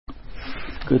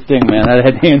Good thing, man. I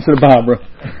had to answer to Barbara.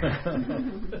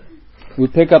 We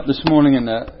pick up this morning in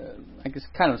I guess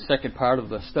kind of the second part of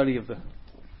the study of the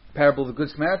parable of the Good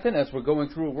Samaritan as we're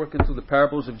working through the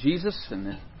parables of Jesus.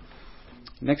 And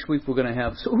next week we're going to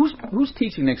have... So who's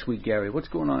teaching next week, Gary? What's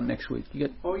going on next week? We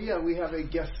have a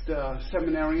guest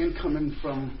seminarian coming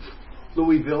from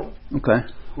Louisville. Okay.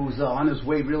 Who's on his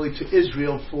way really to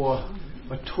Israel for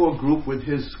a tour group with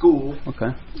his school.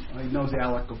 Okay. He knows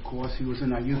Alec, of course. He was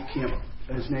in our youth camp.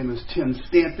 His name is Tim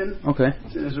Stanton. Okay.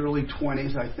 He's in his early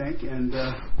 20s, I think, and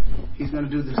he's going to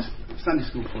do this Sunday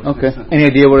school for us. Okay. Any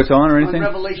idea what it's on or anything?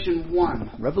 On Revelation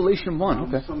 1. Revelation 1,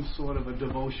 okay. Some sort of a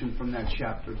devotion from that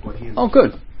chapter. Oh,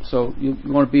 good. So you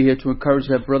want to be here to encourage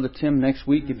that brother Tim next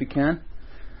week if you can,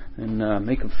 and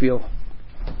make him feel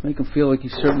like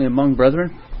he's certainly among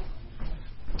brethren.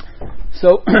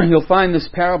 So you'll find this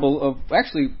parable of,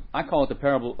 actually I call it the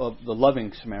parable of the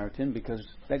loving Samaritan, because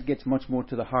that gets much more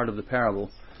to the heart of the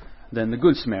parable than the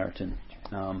Good Samaritan.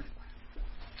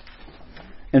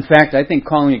 In fact, I think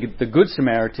calling it the Good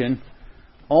Samaritan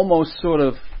almost sort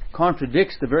of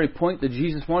contradicts the very point that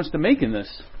Jesus wants to make in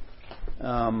this,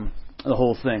 the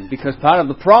whole thing. Because part of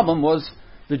the problem was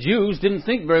the Jews didn't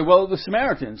think very well of the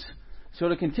Samaritans. So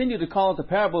to continue to call it the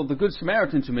parable of the Good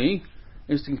Samaritan, to me,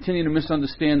 is to continue to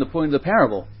misunderstand the point of the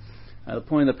parable. The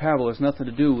point of the parable has nothing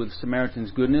to do with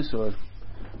Samaritan's goodness or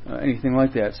anything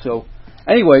like that. So,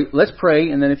 anyway, let's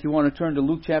pray, and then if you want to turn to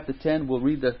Luke chapter 10, we'll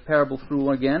read the parable through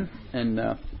again, and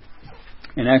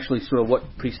actually sort of what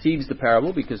precedes the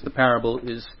parable, because the parable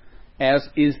is, as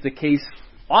is the case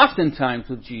oftentimes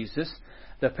with Jesus,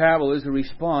 the parable is a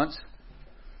response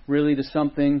really to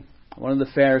something one of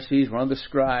the Pharisees, one of the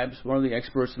scribes, one of the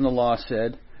experts in the law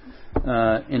said, in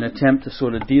an attempt to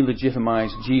sort of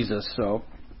delegitimize Jesus. So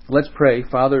let's pray.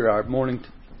 Father, our morning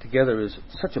together is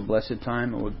such a blessed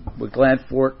time, and we're glad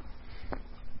for it.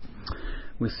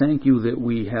 We thank you that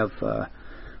we have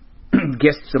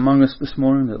guests among us this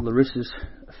morning, that Larissa's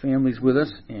family's with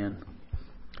us, and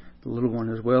the little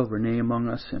one as well, Renee, among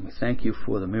us. And we thank you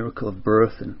for the miracle of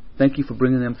birth, and thank you for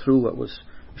bringing them through what was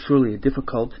surely a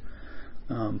difficult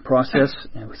process.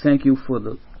 And we thank you for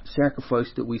the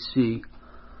sacrifice that we see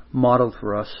modeled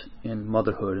for us in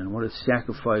motherhood, and what is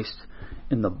sacrificed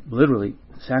in literally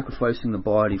sacrificing the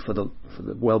body for the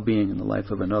well-being and the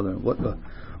life of another. What a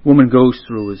woman goes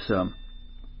through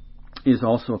is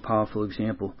also a powerful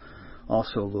example,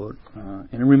 also, Lord,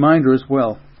 and a reminder as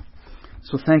well.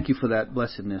 So thank you for that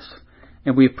blessedness.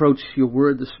 And we approach your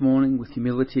word this morning with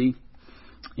humility,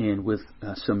 and with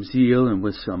some zeal, and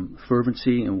with some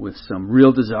fervency, and with some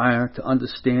real desire to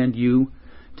understand you,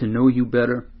 to know you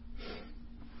better,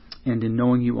 and in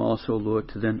knowing you also, Lord,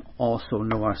 to then also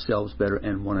know ourselves better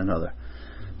and one another.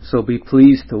 So be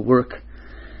pleased to work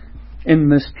in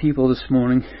this people this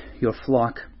morning, your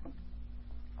flock.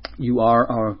 You are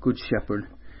our good shepherd,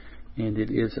 and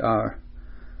it is our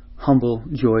humble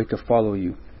joy to follow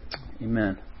you.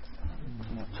 Amen.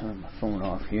 I'll turn my phone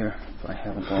off here if I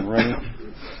haven't already.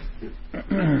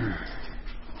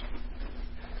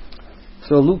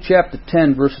 So Luke chapter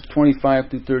 10, verses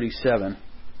 25 through 37.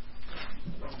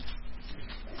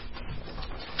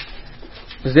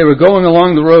 As they were going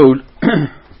along the road,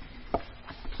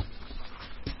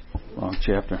 wrong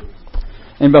chapter,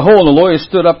 and behold, a lawyer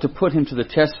stood up to put him to the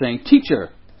test, saying, "Teacher,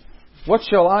 what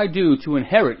shall I do to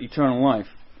inherit eternal life?"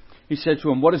 He said to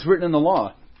him, "What is written in the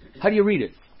law? How do you read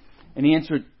it?" And he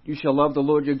answered, "You shall love the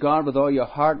Lord your God with all your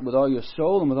heart, with all your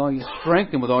soul, and with all your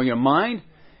strength, and with all your mind,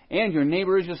 and your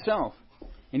neighbor as yourself."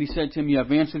 And he said to him, "You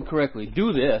have answered correctly.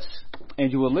 Do this,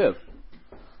 and you will live."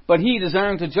 But he,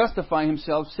 desiring to justify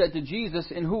himself, said to Jesus,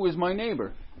 "And who is my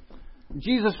neighbor?"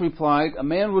 Jesus replied, "A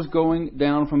man was going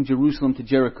down from Jerusalem to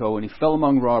Jericho, and he fell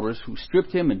among robbers, who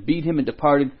stripped him and beat him and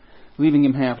departed, leaving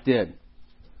him half dead.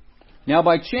 Now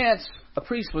by chance, a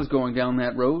priest was going down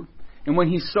that road, and when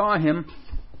he saw him,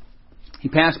 he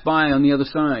passed by on the other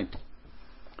side.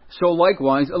 So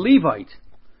likewise a Levite,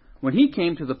 when he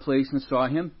came to the place and saw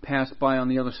him, passed by on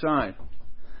the other side.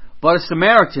 But a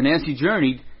Samaritan, as he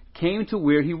journeyed, came to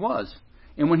where he was,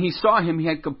 and when he saw him, he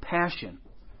had compassion.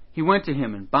 He went to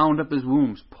him and bound up his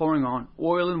wounds, pouring on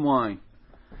oil and wine.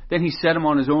 Then he set him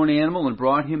on his own animal and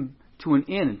brought him to an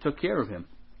inn and took care of him.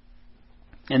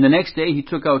 And the next day he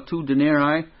took out 2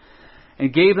 denarii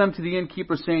and gave them to the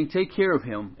innkeeper, saying, 'Take care of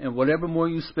him, and whatever more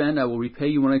you spend, I will repay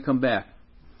you when I come back.'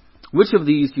 Which of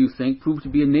these, do you think, proved to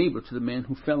be a neighbor to the man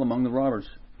who fell among the robbers?"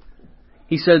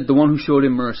 He said, "The one who showed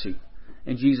him mercy."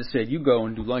 And Jesus said, "You go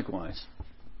and do likewise."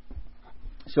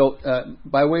 So,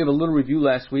 by way of a little review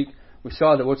last week, we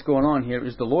saw that what's going on here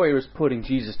is the lawyer is putting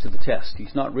Jesus to the test.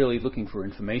 He's not really looking for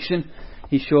information.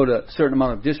 He showed a certain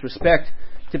amount of disrespect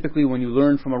Typically, when you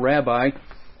learn from a rabbi,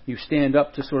 you stand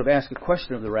up to sort of ask a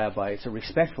question of the rabbi. It's a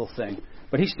respectful thing.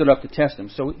 But he stood up to test him.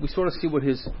 So we sort of see what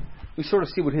his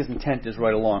intent is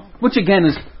right along, which again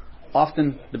is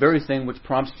often the very thing which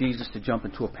prompts Jesus to jump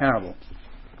into a parable.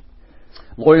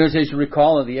 Lawyers, as you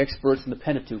recall, are the experts in the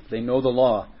Pentateuch. They know the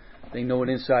law. They know it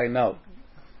inside and out.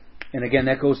 And again,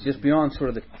 that goes just beyond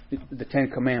sort of the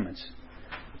Ten Commandments.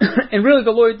 And really,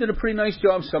 the lawyer did a pretty nice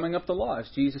job summing up the law, as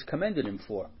Jesus commended him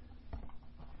for.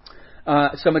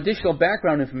 Some additional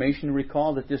background information.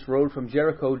 Recall that this road from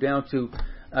Jericho down to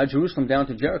Jerusalem down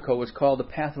to Jericho was called the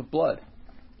Path of Blood.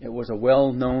 It was a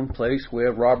well-known place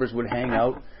where robbers would hang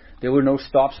out. There were no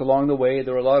stops along the way.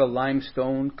 There were a lot of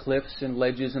limestone cliffs and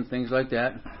ledges and things like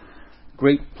that.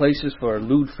 Great places for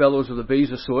lewd fellows of the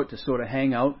baser sort to sort of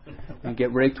hang out and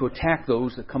get ready to attack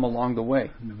those that come along the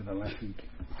way. Remember that last week.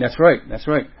 That's right.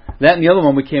 That and the other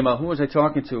one we came out. Who was I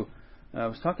talking to? I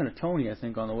was talking to Tony, I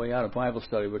think, on the way out of Bible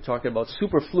study. We're talking about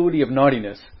superfluity of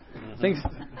naughtiness. Things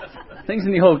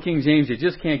in the old King James you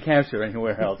just can't capture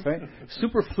anywhere else, right?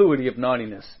 Superfluity of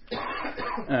naughtiness.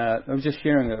 I was just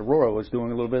sharing that Aurora was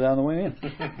doing a little bit on the way in.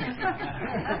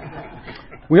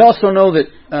 We also know that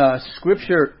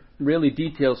Scripture really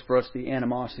details for us the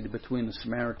animosity between the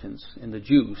Samaritans and the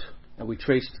Jews. And we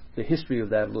traced the history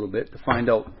of that a little bit to find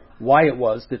out why it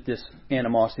was that this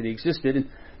animosity existed, and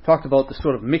talked about the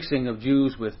sort of mixing of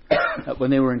Jews with,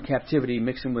 when they were in captivity,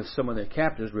 mixing with some of their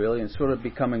captors, really, and sort of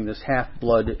becoming this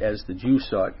half-blood as the Jews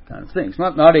saw it kind of thing. It's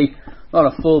not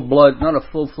a full-blood, not a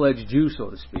full-fledged Jew, so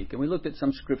to speak. And we looked at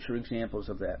some Scripture examples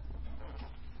of that.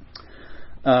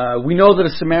 We know that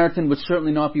a Samaritan would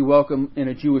certainly not be welcome in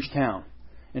a Jewish town.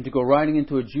 And to go riding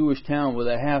into a Jewish town with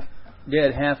a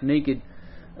half-dead, half-naked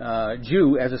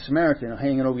Jew as a Samaritan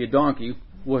hanging over your donkey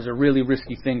was a really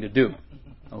risky thing to do.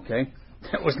 Okay?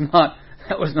 That was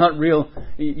not real.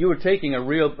 You were taking a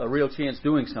real chance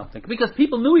doing something. Because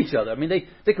people knew each other. I mean, they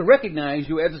could recognize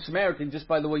you as a Samaritan just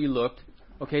by the way you looked.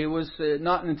 Okay? It was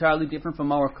not entirely different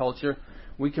from our culture.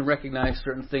 We can recognize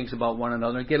certain things about one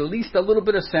another and get at least a little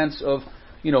bit of sense of,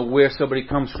 where somebody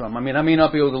comes from. I mean, I may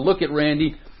not be able to look at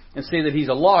Randy and say that he's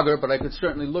a logger, but I could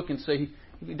certainly look and say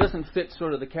he doesn't fit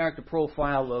sort of the character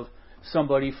profile of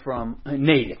somebody from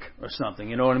Natick or something,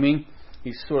 you know what I mean?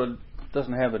 He sort of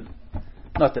doesn't have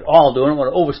not that all do, I don't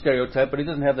want to over-stereotype, but he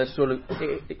doesn't have that sort of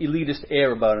elitist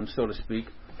air about him, so to speak,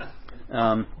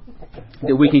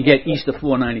 that we can get east of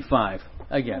 495.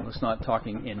 Again, let's not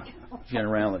talking in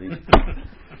generalities.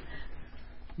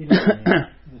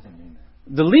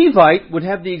 The Levite would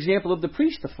have the example of the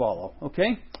priest to follow,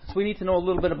 okay? So we need to know a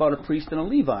little bit about a priest and a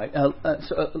Levite. And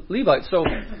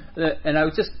I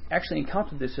was just actually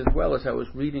encountered this as well as I was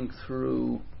reading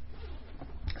through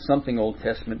something Old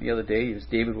Testament the other day as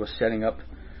David was setting up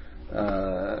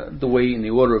the way in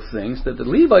the order of things, that the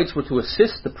Levites were to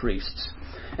assist the priests.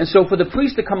 And so for the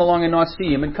priest to come along and not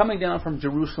see him, and coming down from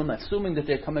Jerusalem, assuming that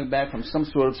they're coming back from some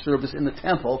sort of service in the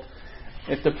temple,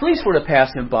 if the priest were to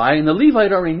pass him by, and the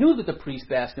Levite already knew that the priest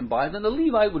passed him by, then the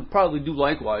Levite would probably do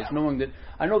likewise, knowing that,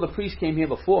 I know the priest came here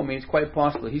before me, it's quite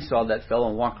possible he saw that fellow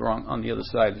and walked around on the other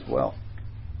side as well.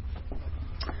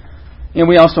 And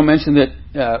we also mentioned that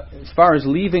as far as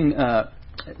leaving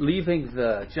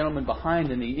the gentleman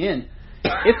behind in the inn,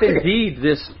 if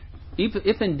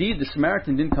indeed the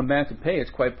Samaritan didn't come back to pay,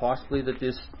 it's quite possibly that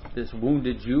this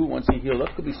wounded Jew, once he healed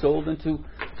up, could be sold into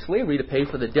slavery to pay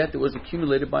for the debt that was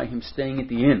accumulated by him staying at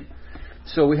the inn.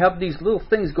 So we have these little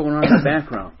things going on in the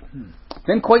background.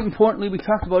 Then, quite importantly, we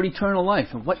talked about eternal life.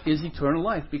 And what is eternal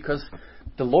life? Because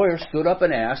the lawyer stood up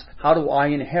and asked, how do I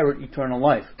inherit eternal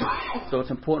life? So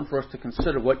it's important for us to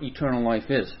consider what eternal life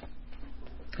is.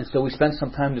 And so we spent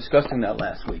some time discussing that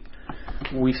last week.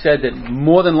 We said that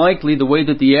more than likely the way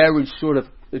that the average sort of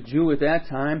Jew at that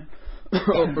time,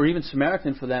 or even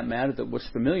Samaritan for that matter, that was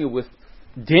familiar with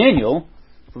Daniel,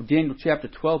 from Daniel chapter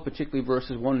 12, particularly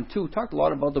verses 1 and 2, talked a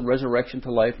lot about the resurrection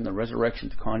to life and the resurrection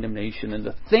to condemnation, and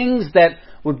the things that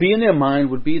would be in their mind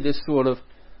would be this sort of,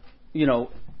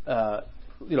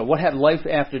 what had life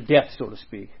after death, so to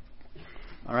speak.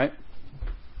 All right?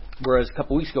 Whereas a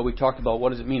couple weeks ago we talked about what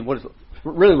does it mean, we're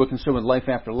concerned with life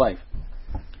after life.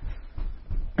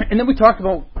 And then we talked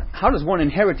about how does one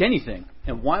inherit anything,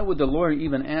 and why would the lawyer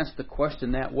even ask the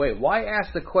question that way? Why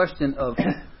ask the question of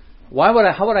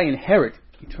how would I inherit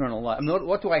eternal life? I mean,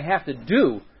 what do I have to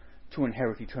do to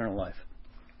inherit eternal life?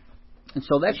 And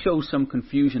so that shows some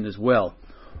confusion as well.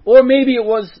 Or maybe it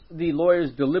was the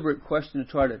lawyer's deliberate question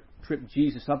to try to trip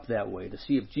Jesus up that way, to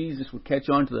see if Jesus would catch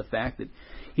on to the fact that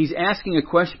he's asking a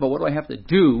question about what do I have to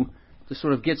do to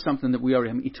sort of get something that we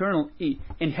already have. Eternal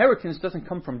inheritance doesn't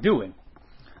come from doing.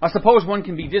 I suppose one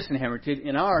can be disinherited.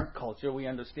 In our culture, we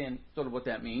understand sort of what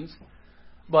that means.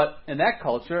 But in that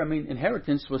culture, I mean,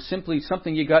 inheritance was simply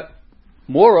something you got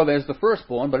more of as the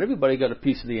firstborn, but everybody got a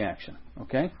piece of the action.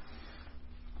 Okay?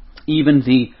 Even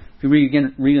if you read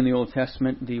in the Old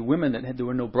Testament, the women there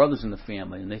were no brothers in the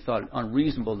family, and they thought it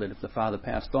unreasonable that if the father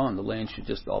passed on, the land should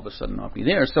just all of a sudden not be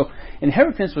theirs. So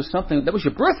inheritance was something that was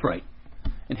your birthright.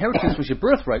 Inheritance was your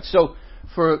birthright. So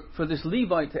for this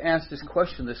Levite to ask this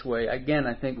question this way, again,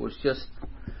 I think was just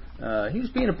he was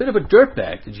being a bit of a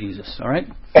dirtbag to Jesus. All right.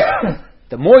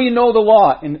 The more you know the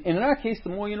law, and in our case, the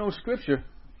more you know Scripture,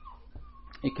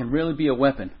 it can really be a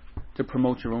weapon to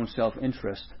promote your own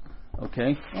self-interest.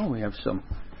 Okay? Oh, we have some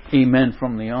amen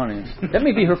from the audience. That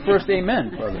may be her first amen,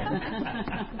 brother.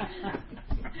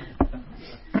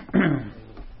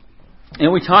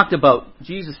 And we talked about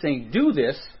Jesus saying, do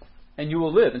this, and you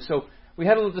will live. And so we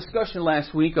had a little discussion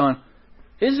last week on,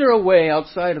 is there a way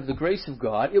outside of the grace of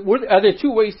God? Are there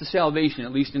two ways to salvation,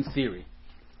 at least in theory?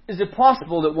 Is it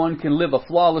possible that one can live a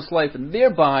flawless life and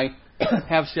thereby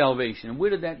have salvation? And where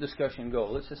did that discussion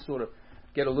go? Let's just sort of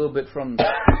get a little bit from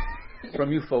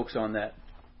you folks on that.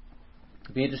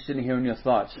 I'd be interested in hearing your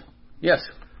thoughts. Yes,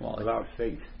 Wally. Without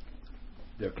faith,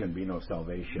 there can be no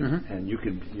salvation, and you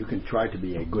can try to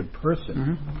be a good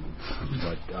person,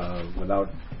 but without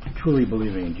truly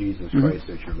believing in Jesus Christ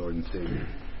as your Lord and Savior,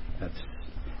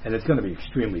 and it's going to be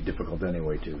extremely difficult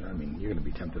anyway. I mean, you're going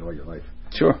to be tempted all your life.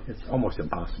 Sure, it's almost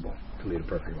impossible to lead a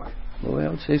perfect life. Well, I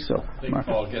would say so. I think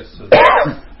Paul gets to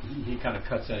that. He kind of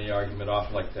cuts any argument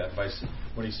off like that by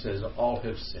when he says all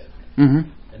have sinned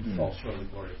and fall short of the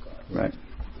glory of God. Right.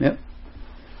 Yep.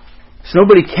 So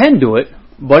nobody can do it,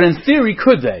 but in theory,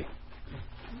 could they?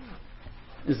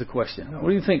 Is the question. What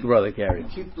do you think, Brother Gary?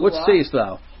 What sayest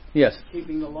thou? Yes.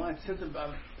 Keeping the law. It says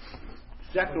about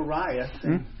Zechariah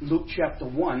in Luke chapter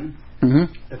 1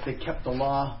 that they kept the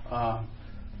law.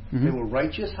 They were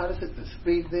righteous. How does it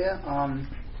speak there?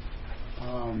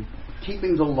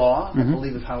 Keeping the law, I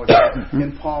believe is how it is.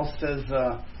 And Paul says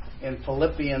in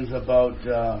Philippians about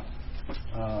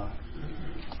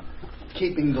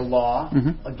keeping the law,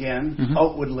 again,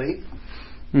 outwardly.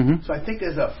 So I think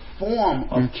there's a form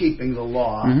of keeping the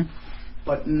law,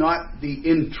 but not the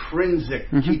intrinsic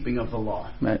keeping of the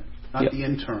law. Right. Not the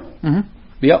internal.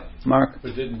 Yep, Mark.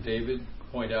 But didn't David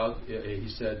point out, he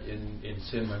said, in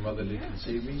sin my mother did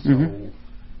conceive me, so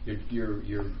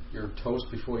you're toast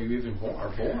before you even are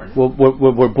born. Well,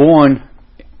 we're born,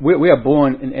 we are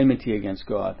born in enmity against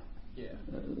God. Yeah.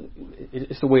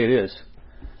 It's the way it is.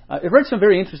 I've read some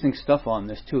very interesting stuff on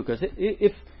this too, because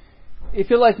if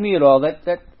you're like me at all,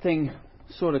 that thing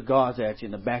sort of gnaws at you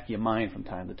in the back of your mind from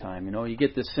time to time. You know, you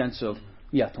get this sense of,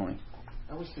 yeah, Tony.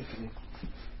 I was thinking,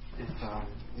 if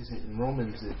is it in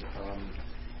Romans that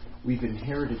we've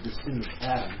inherited the sin of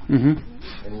Adam,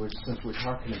 and since we're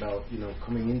talking about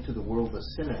coming into the world a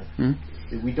sinner,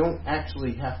 that we don't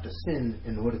actually have to sin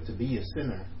in order to be a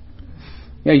sinner.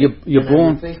 Yeah, you're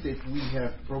born. I think that we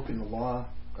have broken the law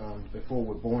before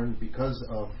we're born because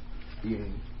of the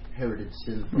inherited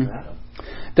sin from Adam.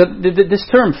 This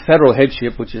term federal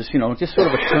headship, which is just sort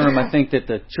of a term I think that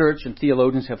the church and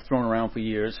theologians have thrown around for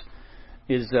years,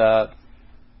 is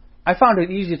I found it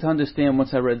easier to understand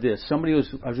once I read this. I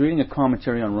was reading a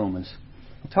commentary on Romans.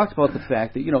 He talked about the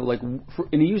fact that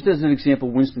and he used as an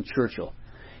example Winston Churchill.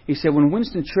 He said when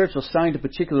Winston Churchill signed a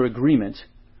particular agreement,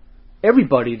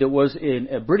 everybody that was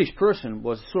a British person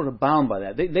was sort of bound by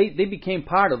that. They became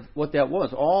part of what that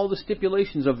was. All the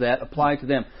stipulations of that applied to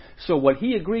them. So what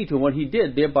he agreed to and what he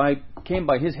did thereby came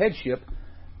by his headship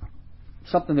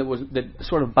something that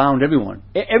sort of bound everyone.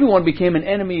 Everyone became an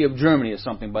enemy of Germany or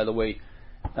something, by the way.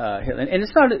 And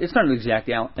it's not an exact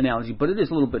analogy, but it is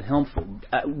a little bit helpful.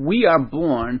 We are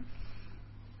born.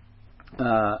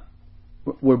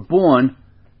 We're born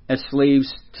as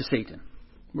slaves to Satan.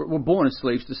 We're born as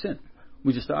slaves to sin.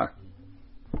 We just are.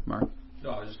 Mark? No,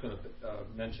 I was just going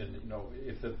to mention,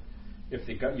 if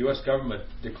the U.S. government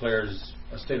declares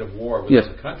a state of war with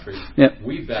the country,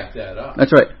 we back that up.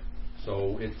 That's right.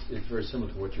 So it's very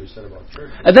similar to what you said about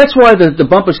church. And that's why the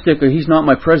bumper sticker, "He's not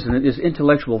my president," is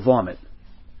intellectual vomit.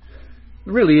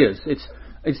 It really is.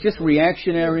 It's just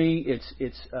reactionary.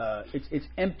 It's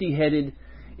empty-headed.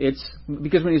 It's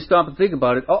because when you stop and think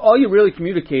about it, all you're really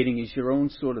communicating is your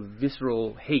own sort of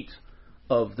visceral hate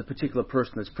of the particular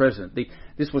person that's president.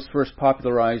 This was first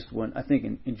popularized when, I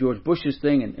think, in George Bush's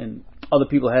thing, and other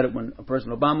people had it when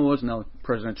President Obama was, and now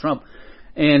President Trump.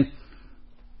 And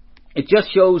it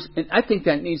just shows, and I think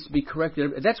that needs to be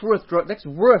corrected. That's worth going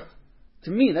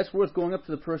up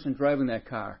to the person driving that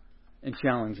car and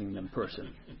challenging them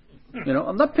person.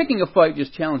 I'm not picking a fight,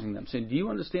 just challenging them, saying, do you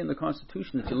understand the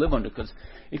Constitution that you live under? Because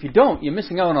if you don't, you're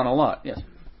missing out on a lot. Yes.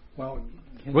 Well,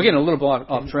 we're getting a little bit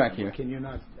off track here. Can you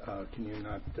not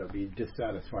be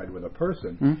dissatisfied with a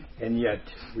person and yet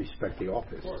respect the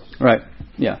office? Right.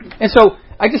 Yeah. And so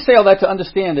I just say all that to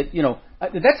understand that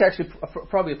that's actually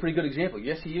probably a pretty good example.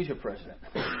 Yes, he is your president.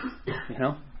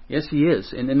 Yes, he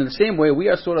is. And in the same way, we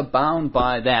are sort of bound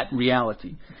by that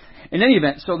reality. In any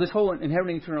event, so this whole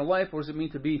inheriting eternal life, what does it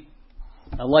mean to be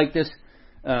like this?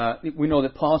 We know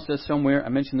that Paul says somewhere, I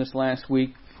mentioned this last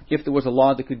week, if there was a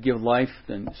law that could give life,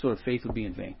 then sort of faith would be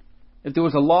in vain. If there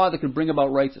was a law that could bring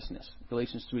about righteousness,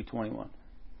 Galatians 3:21.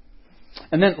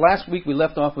 And then last week we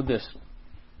left off with this.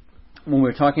 When we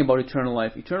were talking about eternal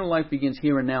life begins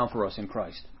here and now for us in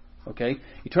Christ. Okay?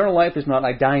 Eternal life is not,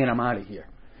 I die and I'm out of here.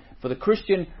 For the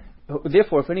Christian,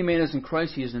 therefore, if any man is in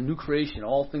Christ, he is a new creation.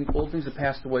 All things have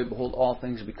passed away. Behold, all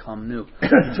things have become new.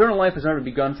 Eternal life has already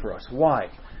begun for us. Why?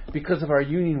 Because of our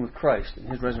union with Christ and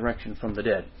His resurrection from the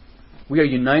dead. We are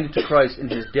united to Christ in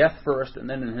His death first and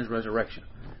then in His resurrection.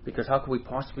 Because how could we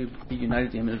possibly be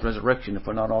united to Him in His resurrection if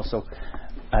we're not also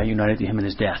united to Him in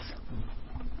His death?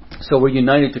 So we're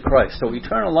united to Christ. So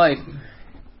eternal life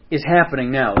is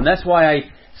happening now. And that's why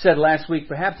I said last week,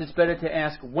 perhaps it's better to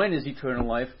ask when is eternal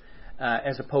life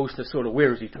as opposed to sort of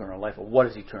where is eternal life or what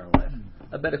is eternal life.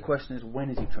 A better question is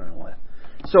when is eternal life?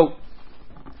 So,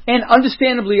 and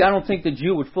understandably, I don't think the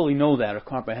Jew would fully know that or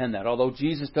comprehend that. Although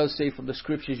Jesus does say from the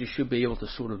Scriptures you should be able to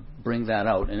sort of bring that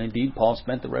out. And indeed, Paul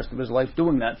spent the rest of his life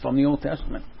doing that from the Old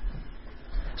Testament.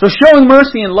 So showing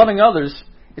mercy and loving others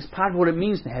is part of what it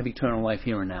means to have eternal life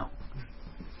here and now.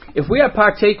 If we are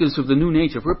partakers of the new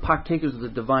nature, if we're partakers of the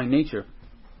divine nature,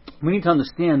 we need to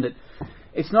understand that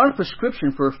it's not a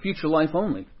prescription for a future life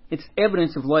only. It's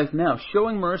evidence of life now.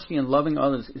 Showing mercy and loving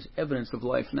others is evidence of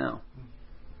life now.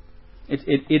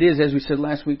 It is, as we said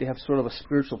last week, to have sort of a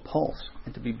spiritual pulse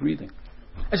and to be breathing.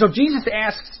 And so Jesus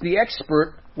asks the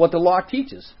expert what the law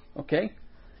teaches. Okay?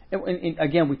 And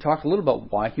again, we talked a little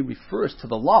about why he refers to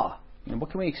the law. And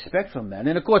what can we expect from that?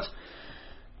 And of course,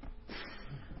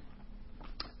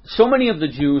 so many of the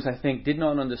Jews, I think, did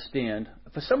not understand.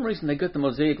 For some reason, they got the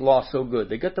Mosaic law so good.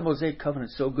 They got the Mosaic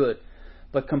covenant so good.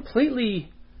 But completely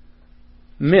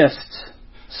missed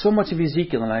so much of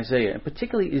Ezekiel and Isaiah. And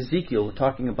particularly Ezekiel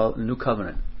talking about the new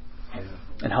covenant.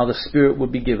 And how the Spirit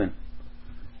would be given.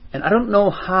 And I don't know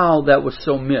how that was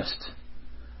so missed.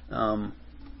 I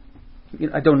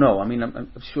don't know. I mean,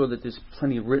 I'm sure that there's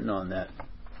plenty written on that.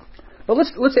 But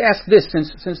let's ask this,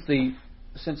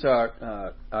 since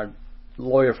our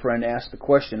lawyer friend asked the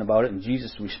question about it, and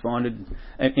Jesus responded,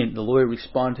 and the lawyer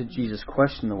responded to Jesus'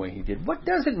 question the way he did. What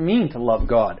does it mean to love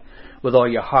God with all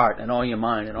your heart and all your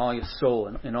mind and all your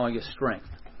soul and all your strength?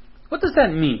 What does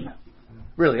that mean?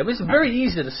 Really, I mean, it's very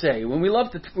easy to say. When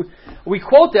we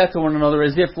quote that to one another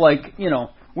as if, like,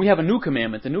 we have a new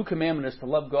commandment. The new commandment is to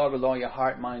love God with all your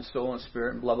heart, mind, soul, and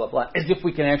spirit, and blah, blah, blah. As if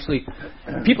we can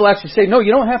people actually say, no,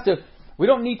 you don't have to, we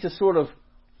don't need to sort of,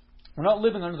 we're not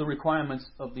living under the requirements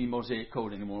of the Mosaic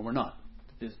Code anymore. We're not.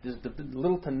 There's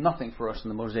little to nothing for us in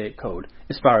the Mosaic Code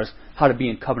as far as how to be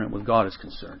in covenant with God is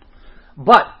concerned.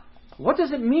 But what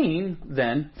does it mean,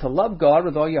 then, to love God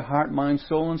with all your heart, mind,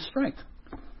 soul, and strength?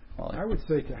 Well, I would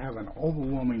say to have an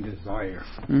overwhelming desire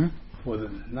for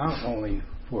not only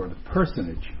for the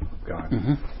personage of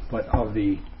God, but of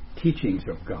the teachings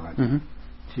of God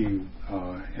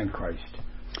and Christ.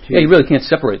 You really can't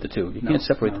separate the two. You can't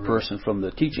separate the person from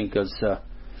the teaching because,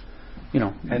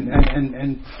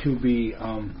 And to be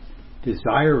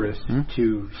desirous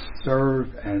to serve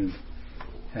and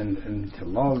to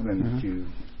love and to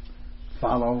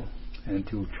follow and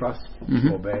to trust,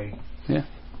 to obey. Yeah.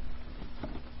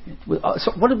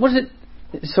 So what is it?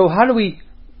 So how do we?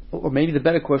 Or maybe the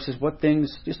better question is, what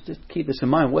things? Just to keep this in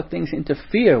mind, what things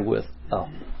interfere with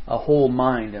a whole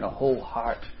mind and a whole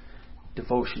heart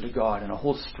devotion to God and a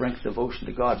whole strength devotion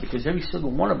to God? Because every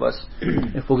single one of us,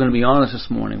 if we're going to be honest this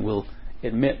morning, will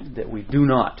admit that we do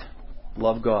not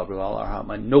love God with all our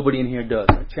heart. Nobody in here does.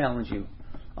 I challenge you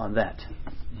on that.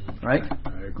 Right?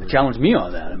 I agree. Challenge me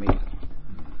on that. I mean,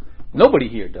 nobody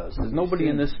here does. There's nobody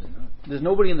in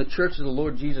the church of the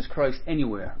Lord Jesus Christ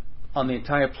anywhere on the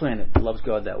entire planet that loves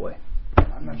God that way.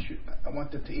 I'm not sure. I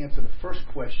wanted to answer the first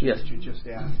question Yes. that you just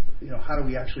asked. How do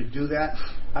we actually do that?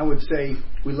 I would say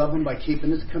we love Him by keeping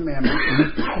His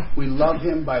commandments. We love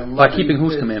Him by loving keeping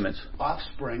whose His commandments?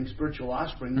 offspring, spiritual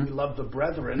offspring. We love the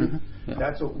brethren. Yeah.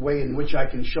 That's a way in which I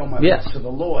can show my Yes. love to the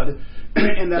Lord,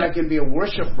 and that I can be a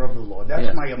worshiper of the Lord. That's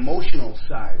Yeah. my emotional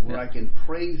side, where Yeah. I can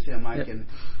praise Him, I Yeah. can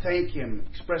thank Him,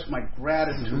 express my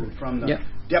gratitude from the Yeah.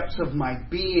 depths of my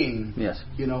being. Yes.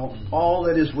 All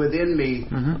that is within me,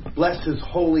 bless His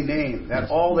holy name. That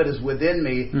all that is within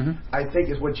me, I think,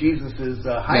 is what Jesus is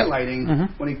highlighting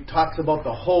when He talks about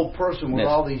the whole person with Yes.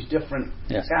 all these different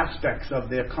Yes. aspects of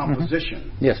their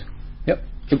composition. Yes. Yep.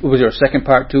 Was there a second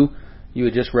part too? You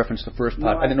had just referenced the first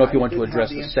part. No, I didn't know if you wanted to didn't have address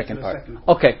the the answer second to the part. second.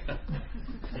 Okay.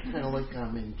 I kind of like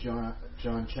in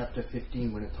John chapter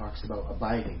 15 when it talks about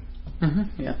abiding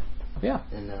Yeah. Yeah.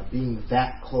 and being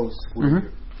that close where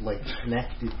you're like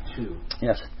connected to.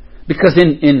 Yes. Because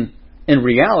in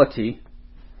reality,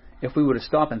 if we were to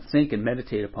stop and think and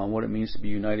meditate upon what it means to be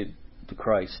united to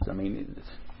Christ, I mean,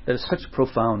 that is such a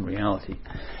profound reality.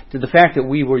 To the fact that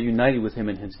we were united with Him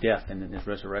in His death and in His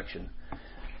resurrection.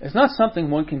 It's not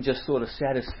something one can just sort of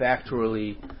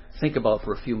satisfactorily think about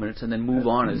for a few minutes and then move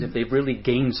on as if they've really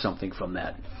gained something from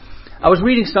that. I was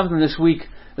reading something this week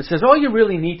that says all you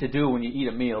really need to do when you eat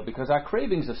a meal, because our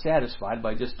cravings are satisfied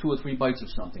by just 2 or 3 bites of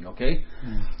something, okay?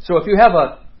 So if you have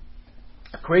a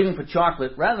craving for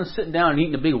chocolate, rather than sitting down and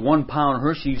eating a big 1-pound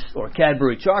Hershey's or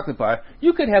Cadbury chocolate bar,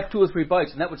 you could have 2 or 3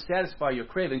 bites, and that would satisfy your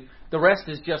craving. The rest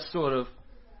is just sort of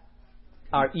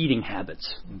our eating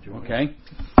habits, okay?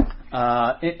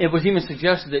 It was even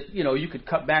suggested that, you could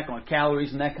cut back on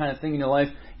calories and that kind of thing in your life.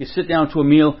 You sit down to a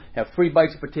meal, have 3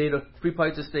 bites of potato, 3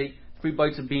 bites of steak, 3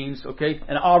 bites of beans, okay?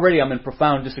 And already I'm in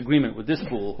profound disagreement with this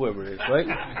fool, whoever it is, right?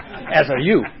 As are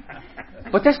you.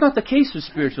 But that's not the case with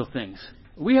spiritual things.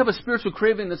 We have a spiritual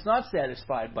craving that's not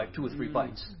satisfied by 2 or 3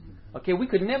 bites. Okay, we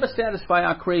could never satisfy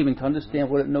our craving to understand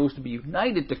what it knows to be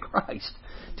united to Christ,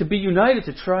 to be united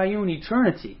to triune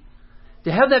eternity.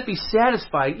 To have that be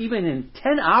satisfied even in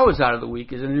 10 hours out of the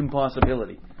week is an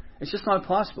impossibility. It's just not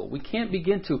possible. We can't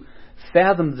begin to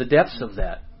fathom the depths of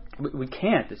that. We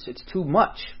can't. It's too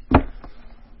much.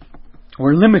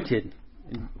 We're limited.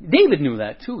 David knew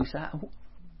that too. He said,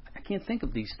 I can't think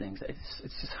of these things.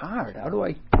 It's just hard. How do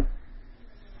I...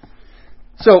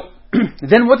 So,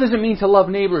 then what does it mean to love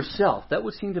neighbor as self? That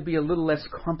would seem to be a little less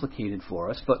complicated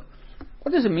for us, but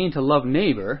what does it mean to love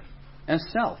neighbor as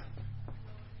self?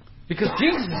 Because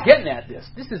Jesus is getting at this.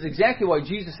 This is exactly why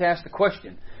Jesus asked the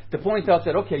question. To point out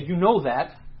that, okay, you know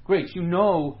that. Great, you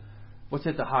know what's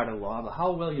at the heart of the law, but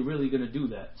how well are you really going to do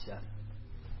that, Seth?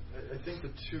 I think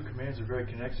the 2 commands are very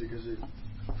connected because it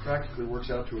practically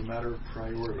works out to a matter of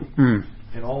priority.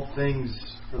 In all things,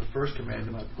 for the first command,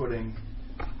 am I putting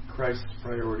Christ's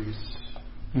priorities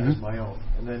as my own?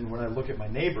 And then when I look at my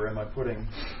neighbor, am I putting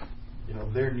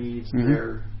their needs,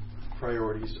 their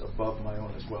priorities above my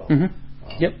own as well?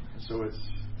 Yep. So it's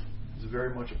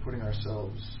very much a putting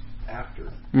ourselves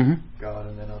after God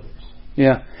and then others.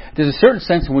 Yeah. There's a certain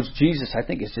sense in which Jesus, I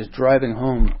think, is just driving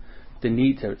home the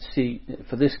need to see,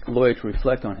 for this lawyer to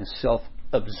reflect on his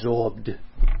self-absorbed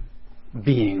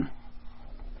being.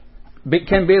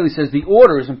 Ken Bailey says the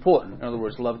order is important. In other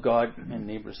words, love God and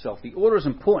neighbor self. The order is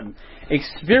important.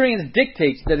 Experience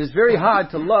dictates that it's very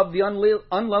hard to love the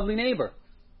unlovely neighbor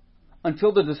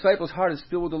until the disciple's heart is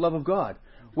filled with the love of God,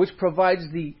 which provides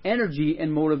the energy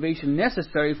and motivation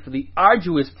necessary for the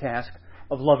arduous task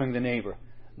of loving the neighbor.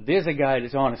 There's a guy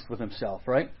that's honest with himself,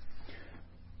 right?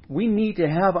 We need to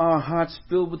have our hearts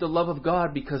filled with the love of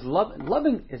God, because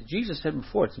loving, as Jesus said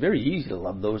before, it's very easy to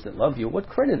love those that love you. What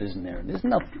credit is in there?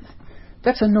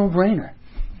 That's a no-brainer,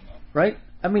 right?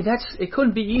 I mean, it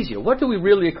couldn't be easier. What do we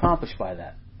really accomplish by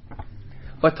that?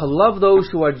 But to love those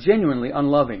who are genuinely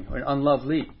unloving or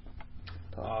unlovely.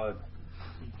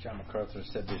 John MacArthur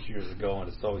said this years ago,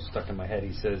 and it's always stuck in my head.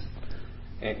 He says,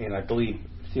 and I believe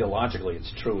theologically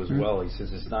it's true as well. He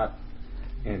says it's not,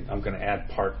 and I'm going to add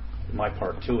my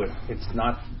part to it. It's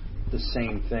not the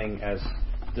same thing as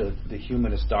the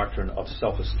humanist doctrine of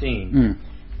self-esteem,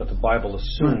 but the Bible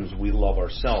assumes we love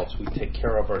ourselves. We take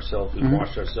care of ourselves. We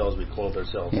wash ourselves. We clothe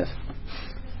ourselves. Yes.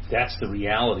 That's the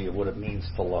reality of what it means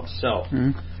to love self.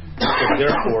 So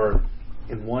therefore,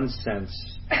 in one sense,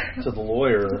 to the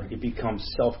lawyer, it becomes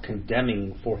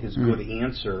self-condemning for his good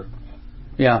answer.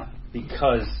 Yeah.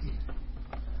 Because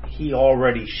he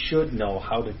already should know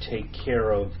how to take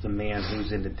care of the man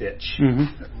who's in the ditch.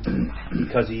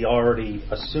 Because he already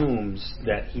assumes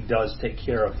that he does take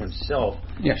care of himself.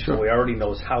 Yeah, sure. So he already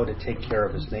knows how to take care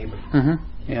of his neighbor.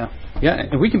 Yeah. Yeah,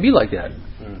 and we can be like that.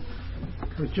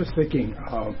 I was just thinking,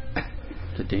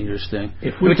 It's a dangerous thing.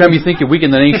 Every time you think you're weak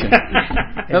in the nation.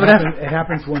 It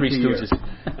happens once a year.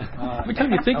 Every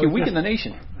time you think you're weak in the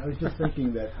nation. I was just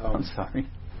thinking that... I'm sorry.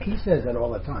 He says that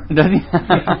all the time. Does he?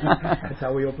 That's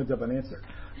how he opens up an answer.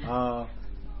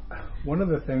 One of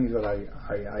the things that I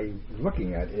was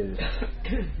looking at is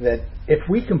that if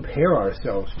we compare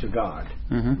ourselves to God,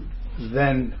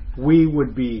 then we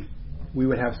would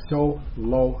have so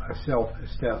low a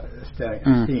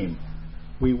self-esteem.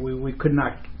 We could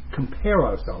not compare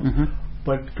ourselves.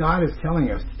 But God is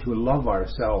telling us to love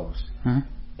ourselves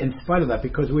in spite of that,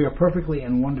 because we are perfectly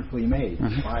and wonderfully made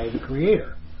by the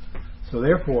Creator. So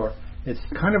therefore, it's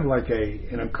kind of like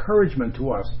an encouragement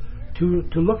to us to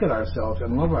look at ourselves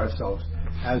and love ourselves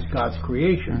as God's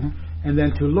creation, and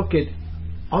then to look at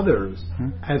others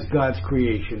as God's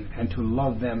creation and to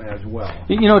love them as well.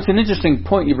 It's an interesting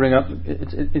point you bring up.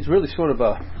 It's really sort of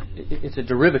it's a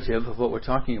derivative of what we're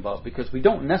talking about, because we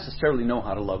don't necessarily know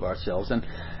how to love ourselves, and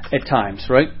at times,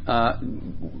 right,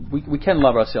 we can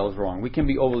love ourselves wrong. We can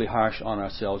be overly harsh on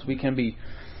ourselves. We can be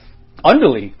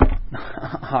unduly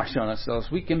harsh on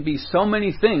ourselves. We can be so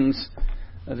many things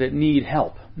that need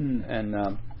help.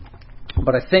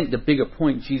 But I think the bigger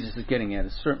point Jesus is getting at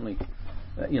is certainly,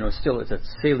 still it's a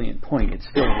salient point. It's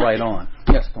still right on.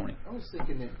 Yes, Tony. I was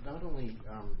thinking that not only,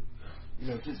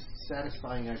 just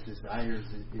satisfying our desires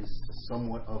is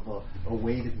somewhat of a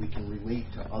way that we can relate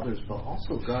to others, but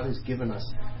also God has given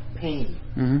us pain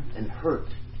and hurt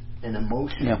and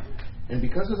emotion. Yeah. And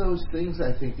because of those things,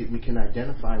 I think that we can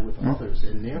identify with others,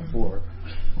 and therefore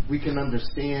we can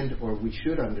understand, or we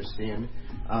should understand,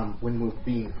 when we're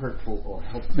being hurtful or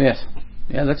helpful. Yes,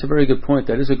 yeah, that's a very good point.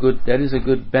 That is a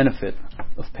good benefit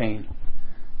of pain.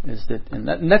 And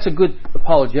that's a good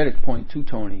apologetic point too,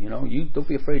 Tony. You don't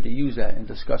be afraid to use that in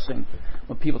discussing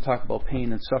when people talk about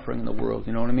pain and suffering in the world.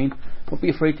 You know what I mean? Don't be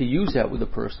afraid to use that with a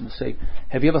person to say,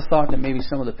 have you ever thought that maybe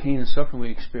some of the pain and suffering we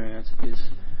experience is,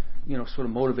 sort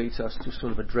of motivates us to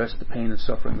sort of address the pain and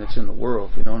suffering that's in the world.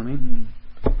 You know what I mean?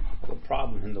 The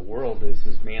problem in the world is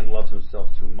man loves himself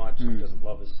too much and doesn't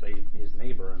love his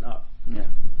neighbor enough. Yeah,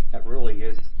 that really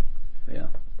is. Yeah.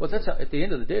 Well, that's at the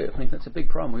end of the day. I think that's a big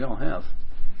problem we all have.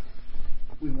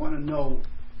 We want to know: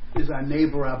 is our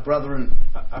neighbor, our brother,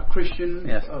 a Christian,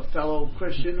 a fellow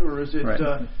Christian, or is it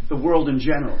the world in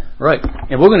general? Right.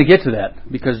 And we're going to get to that,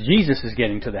 because Jesus is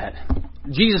getting to that.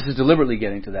 Jesus is deliberately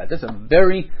getting to that.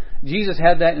 Jesus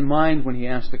had that in mind when he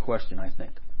asked the question, I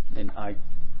think. And I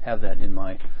have that in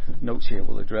my notes here.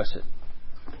 We'll address it.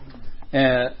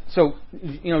 So,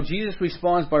 Jesus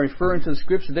responds by referring to the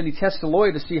Scripture. Then he tests the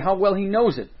lawyer to see how well he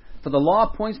knows it. For the law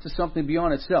points to something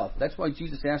beyond itself. That's why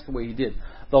Jesus asked the way he did.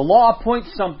 The law points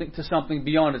to something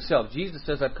beyond itself. Jesus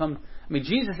says,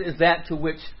 Jesus is that to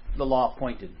which the law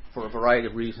pointed for a variety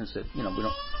of reasons that, we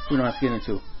don't have to get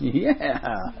into.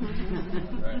 Yeah.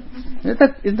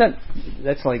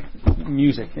 That's like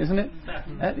music, isn't it?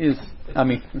 That is,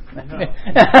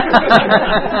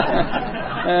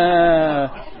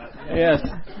 yes.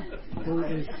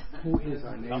 Who is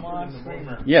our neighbor? Come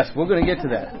on, yes, we're going to get to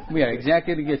that. We are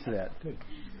exactly to get to that. Good.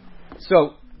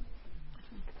 So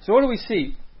what do we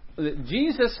see?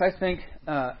 Jesus, I think,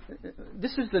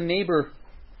 this is the neighbor.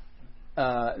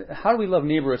 How do we love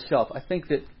neighbor itself? I think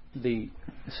that the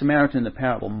Samaritan in the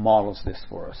parable models this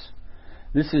for us.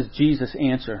 This is Jesus'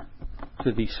 answer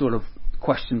to the sort of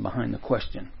question behind the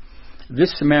question.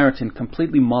 This Samaritan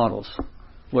completely models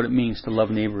what it means to love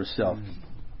neighbor itself.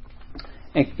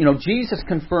 And, Jesus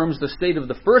confirms the state of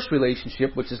the first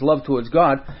relationship, which is love towards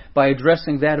God, by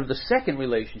addressing that of the second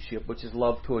relationship, which is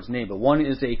love towards neighbor. One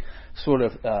is a sort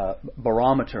of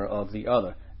barometer of the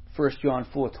other. 1 John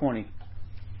 4:20.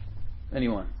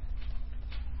 Anyone?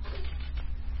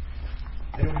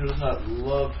 Anyone who does not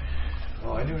love...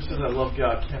 anyone who says, I love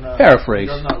God, cannot... Paraphrase.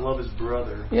 Does not love his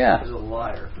brother. Yeah. Is a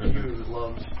liar. For he who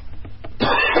loves...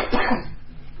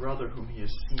 brother whom he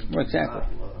has seen exactly.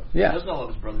 cannot love. Yeah. He does not love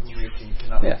his brother whom he has seen,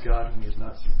 cannot love God whom he has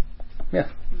not seen. Yeah.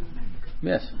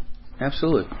 Yes.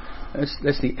 Absolutely.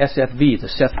 That's the SFV, the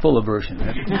Seth Fuller version.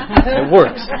 It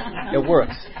works. It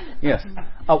works. Yes.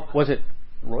 Oh, was it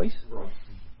Royce? Royce.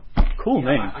 Cool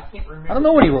name. I can't remember. I don't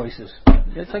know any Royces.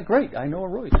 It's like great. I know a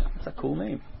Royce. It's a cool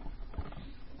name.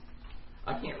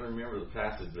 I can't remember the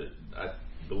passage, but I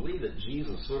believe that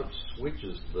Jesus sort of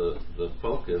switches the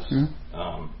focus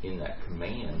in that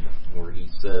command where he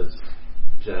says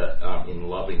to, in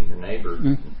loving your neighbor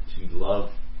to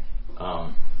love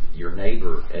your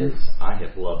neighbor as I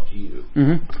have loved you.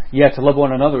 Yeah, to love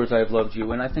one another as I have loved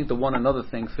you. And I think the one another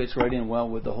thing fits right in well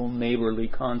with the whole neighborly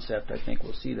concept. I think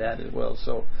we'll see that as well.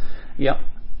 So, yeah.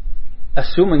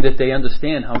 Assuming that they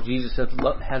understand how Jesus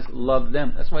has loved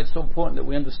them. That's why it's so important that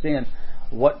we understand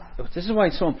This is why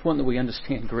it's so important that we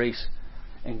understand grace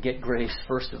and get grace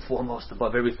first and foremost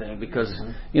above everything, because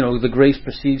the grace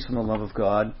proceeds from the love of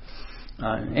God,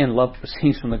 and love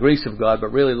proceeds from the grace of God.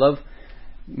 But really, love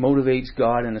motivates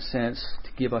God in a sense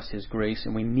to give us His grace,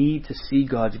 and we need to see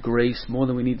God's grace more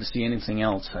than we need to see anything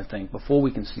else, I think, before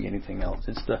we can see anything else.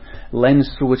 It's the lens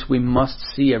through which we must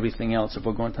see everything else if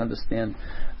we're going to understand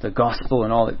the gospel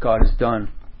and all that God has done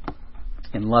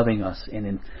in loving us and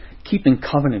in keeping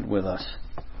covenant with us.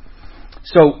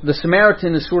 So the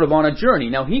Samaritan is sort of on a journey.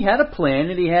 Now, he had a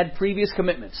plan and he had previous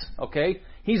commitments, okay?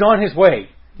 He's on his way.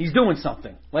 He's doing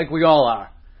something, like we all are,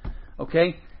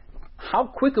 okay? How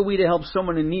quick are we to help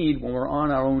someone in need when we're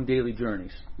on our own daily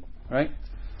journeys, right?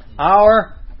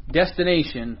 Our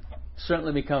destination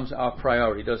certainly becomes our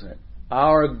priority, doesn't it?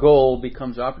 Our goal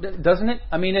becomes doesn't it?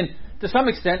 I mean, and to some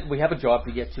extent, we have a job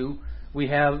to get to. We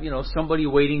have, somebody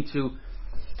waiting to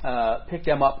pick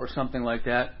them up or something like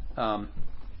that.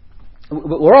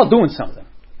 We're all doing something.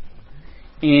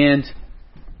 And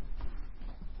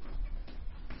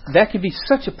that can be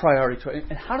such a priority.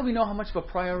 And how do we know how much of a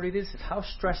priority it is? How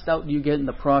stressed out do you get in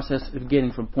the process of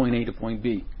getting from point A to point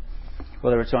B?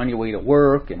 Whether it's on your way to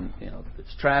work and,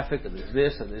 there's traffic or there's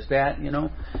this or there's that,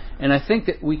 And I think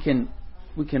that we can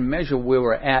measure where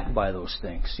we're at by those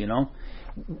things,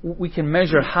 We can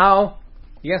measure how,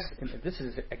 yes, and this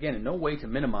is, again, in no way to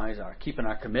minimize keeping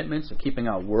our commitments and keeping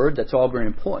our word. That's all very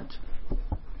important.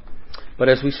 But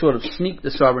as we sort of sneak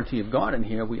the sovereignty of God in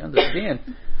here, we understand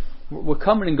we're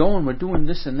coming and going, we're doing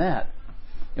this and that.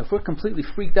 If we're completely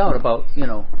freaked out about,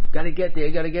 got to get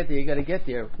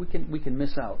there, we can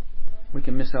miss out. We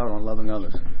can miss out on loving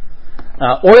others.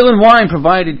 Oil and wine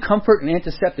provided comfort and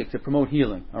antiseptic to promote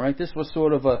healing. All right, this was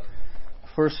sort of a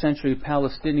first century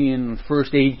Palestinian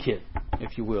first aid kit,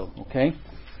 if you will. Okay.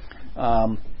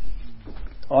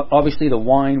 Obviously, the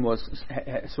wine was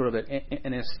sort of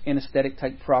an anesthetic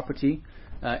type property,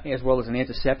 as well as an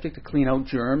antiseptic to clean out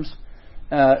germs.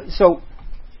 So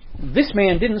this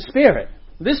man didn't spare it.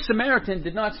 This Samaritan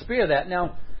did not spare that.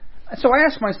 Now, so I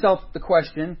asked myself the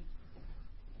question,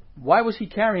 why was he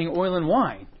carrying oil and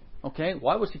wine? Okay,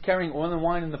 why was he carrying oil and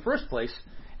wine in the first place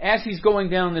as he's going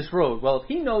down this road? Well, if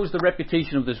he knows the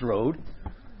reputation of this road,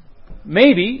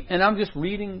 maybe, and I'm just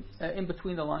reading in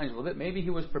between the lines a little bit, maybe he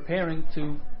was preparing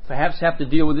to perhaps have to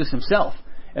deal with this himself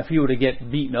if he were to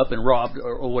get beaten up and robbed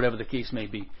or whatever the case may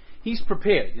be. He's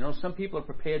prepared. Some people are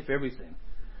prepared for everything.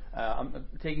 I'm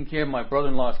taking care of my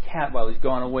brother-in-law's cat while he's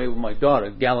gone away with my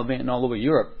daughter, gallivanting all over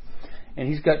Europe. And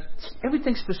he's got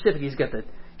everything specific. He's got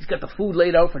the food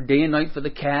laid out for day and night for the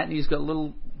cat, and he's got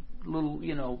little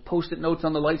post-it notes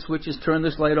on the light switches. Turn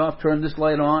this light off. Turn this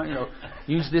light on.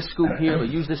 Use this scoop here or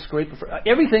use this scraper.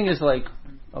 Everything is like,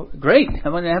 oh, great.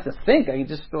 I'm going to have to think. I can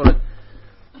just sort of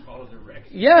follow the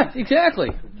directions. Yeah, exactly.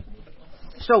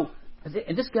 So,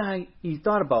 and this guy, he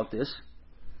thought about this.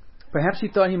 Perhaps he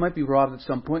thought he might be robbed at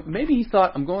some point. Maybe he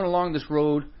thought, I'm going along this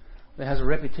road that has a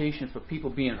reputation for people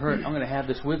being hurt. I'm going to have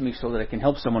this with me so that I can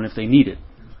help someone if they need it.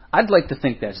 I'd like to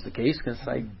think that's the case because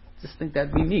I just think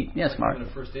that'd be neat. Yes, Mark.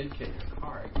 Having a first aid kit in your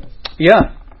car, I guess.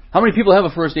 Yeah. How many people have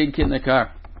a first aid kit in their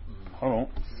car? I don't know.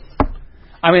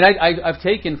 I mean, I've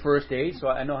taken first aid, so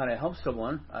I know how to help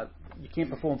someone. You can't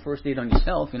perform first aid on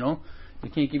yourself, You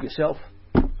can't give yourself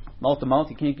mouth to mouth.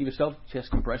 You can't give yourself chest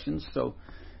compressions. So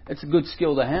it's a good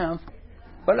skill to have.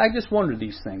 But I just wondered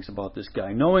these things about this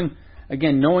guy. Knowing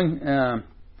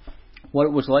what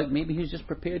it was like, maybe he was just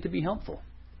prepared to be helpful.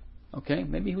 Okay?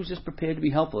 Maybe he was just prepared to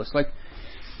be helpful. It's like,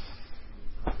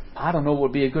 I don't know what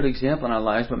would be a good example in our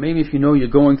lives, but maybe if you're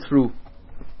going through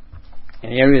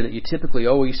an area that you typically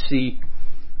always see,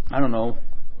 I don't know,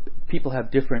 people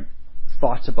have different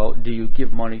thoughts about, do you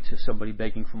give money to somebody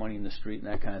begging for money in the street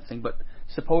and that kind of thing. But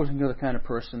supposing you're the kind of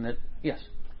person that, yes.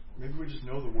 Maybe we just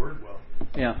know the word well.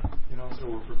 Yeah. So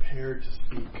we're prepared to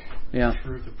speak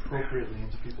truth appropriately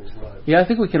into people's lives. Yeah, I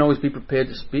think we can always be prepared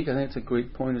to speak. I think it's a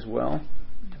great point as well,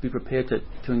 to be prepared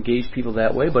to engage people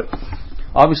that way. But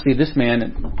obviously this man,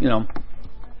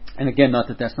 and again, not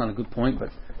that that's not a good point, but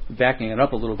backing it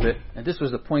up a little bit, and this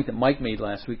was the point that Mike made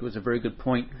last week. It was a very good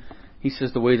point. He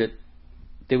says the way that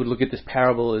they would look at this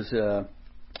parable is,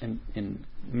 in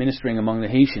ministering among the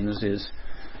Haitians, is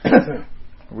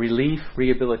relief,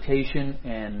 rehabilitation,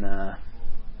 and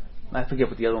I forget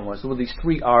what the other one was. There were these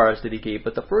 3 R's that he gave,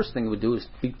 but the first thing he would do is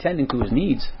be tending to his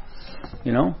needs,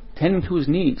 tending to his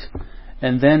needs,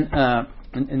 and then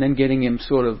getting him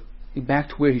sort of back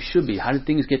to where he should be. How did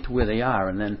things get to where they are,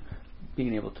 and then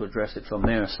being able to address it from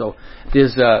there. So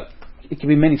there's it can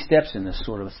be many steps in this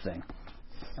sort of thing.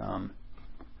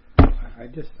 I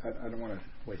don't want to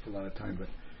waste a lot of time, but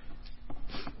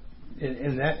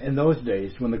in those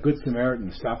days, when the Good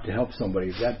Samaritan stopped to help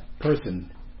somebody, that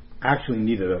person actually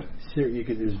needed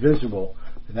it was visible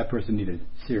that person needed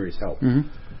serious help. Mm-hmm.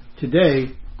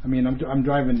 Today, I mean, I'm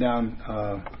driving down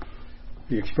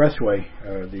the expressway,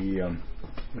 what do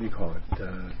you call it?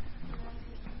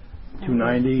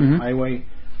 290 mm-hmm. highway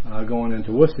going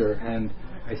into Worcester, and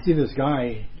I see this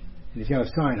guy, and he's got a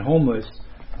sign, homeless,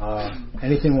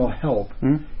 anything will help.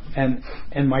 Mm-hmm.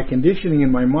 And my conditioning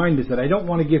in my mind is that I don't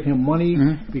want to give him money,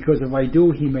 mm-hmm. because if I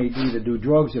do, he may either do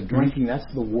drugs or drinking. That's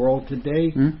the world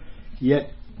today. Mm-hmm.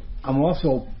 Yet I'm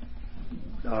also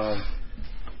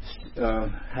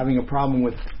having a problem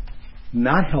with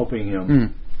not helping him,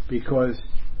 mm-hmm. because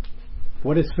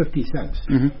what is 50 cents?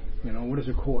 Mm-hmm. You know, what is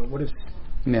a quarter? What is...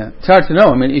 Yeah, it's hard to know.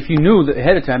 I mean, if you knew that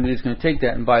ahead of time that he was going to take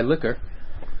that and buy liquor,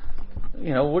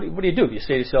 you know, what do you do? You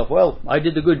say to yourself, well, I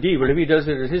did the good deed, but if he does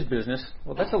it as his business,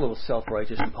 well, that's a little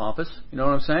self-righteous and pompous. You know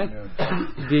what I'm saying?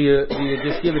 Yeah. Do you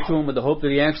just give it to him with the hope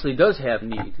that he actually does have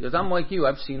need? Because I'm like you,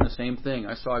 I've seen the same thing.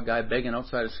 I saw a guy begging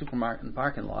outside a supermarket in the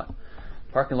parking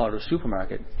lot of a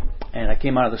supermarket, and I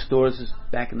came out of the stores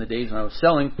back in the days when I was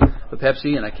selling the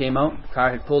Pepsi, and I came out, the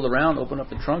car had pulled around, opened up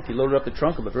the trunk, he loaded up the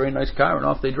trunk of a very nice car, and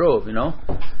off they drove, you know?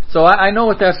 So I know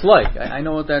what that's like. I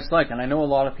know what that's like, and I know a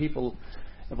lot of people,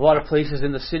 a lot of places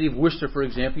in the city of Worcester, for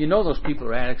example, you know those people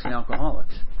are addicts and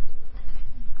alcoholics.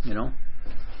 You know?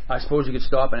 I suppose you could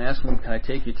stop and ask them, can I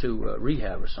take you to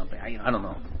rehab or something? I don't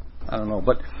know.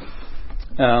 But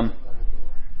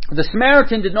the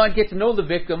Samaritan did not get to know the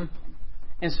victim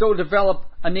and so develop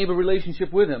a neighbor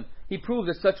relationship with him. He proved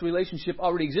that such a relationship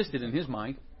already existed in his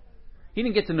mind. He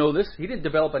didn't get to know this. He didn't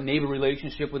develop a neighbor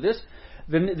relationship with this.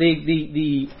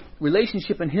 The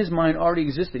relationship in his mind already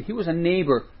existed. He was a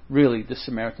neighbor, really, the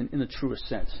Samaritan, in the truest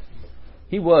sense.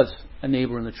 He was a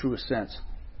neighbor in the truest sense.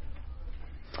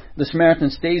 The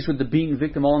Samaritan stays with the beaten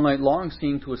victim all night long,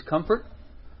 seeing to his comfort.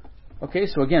 Okay,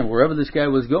 so again, wherever this guy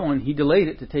was going, he delayed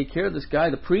it to take care of this guy.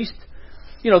 The priest,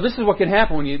 you know, this is what can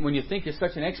happen when you think you're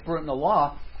such an expert in the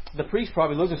law. The priest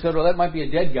probably looked and said, well, that might be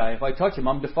a dead guy. If I touch him,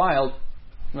 I'm defiled.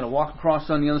 I'm going to walk across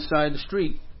on the other side of the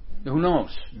street. Who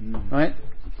knows? Right?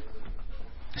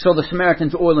 So the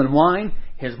Samaritan's oil and wine,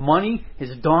 his money,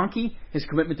 his donkey, his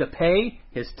commitment to pay,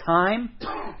 his time,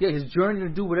 his journey to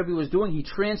do whatever he was doing, he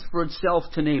transferred self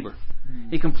to neighbor.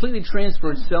 He completely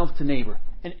transferred self to neighbor.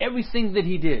 And everything that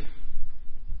he did,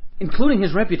 including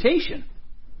his reputation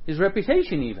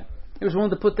even. He was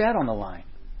willing to put that on the line.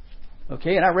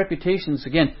 Okay? And our reputations,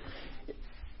 again,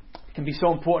 can be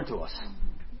so important to us.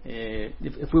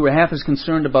 If we were half as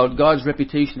concerned about God's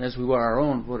reputation as we were our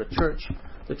own, what a church,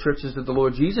 the churches of the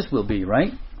Lord Jesus will be,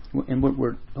 right? And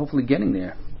we're hopefully getting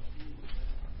there.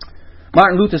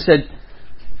 Martin Luther said,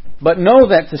 but know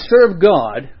that to serve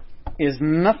God is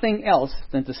nothing else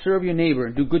than to serve your neighbor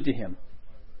and do good to him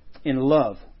in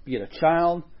love, be it a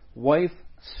child, wife,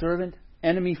 servant,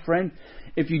 enemy, friend.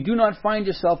 If you do not find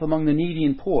yourself among the needy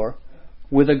and poor,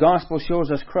 where the gospel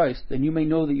shows us Christ, then you may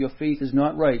know that your faith is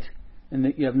not right and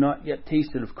that you have not yet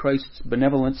tasted of Christ's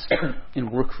benevolence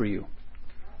and work for you.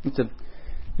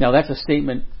 Now that's a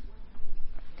statement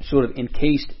sort of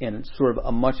encased in sort of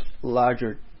a much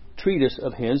larger treatise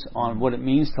of his on what it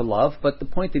means to love, but the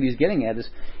point that he's getting at is,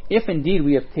 if indeed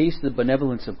we have tasted the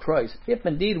benevolence of Christ, if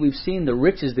indeed we've seen the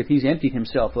riches that he's emptied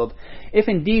himself of, if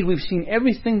indeed we've seen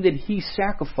everything that he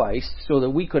sacrificed so that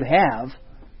we could have,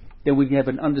 then we'd have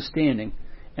an understanding,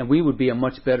 and we would be a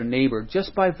much better neighbor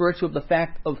just by virtue of the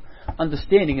fact of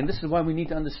understanding. And this is why we need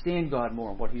to understand God more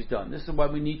and what he's done. This is why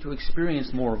we need to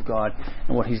experience more of God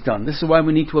and what he's done. This is why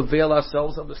we need to avail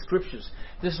ourselves of the Scriptures.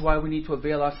 This is why we need to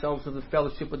avail ourselves of the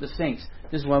fellowship with the saints.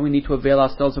 This is why we need to avail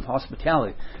ourselves of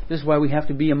hospitality. This is why we have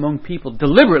to be among people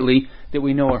deliberately that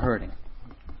we know are hurting,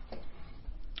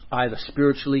 either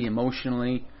spiritually,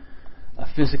 emotionally,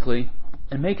 physically,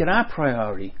 and make it our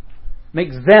priority.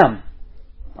 Make them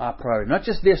our priority. Not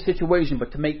just their situation,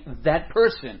 but to make that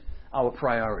person our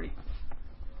priority.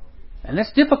 And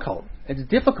that's difficult. It's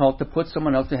difficult to put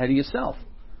someone else ahead of yourself.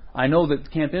 I know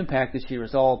that Camp Impact this year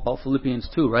is all about Philippians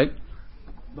 2, right?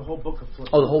 The whole book of Philippians.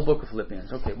 Oh, the whole book of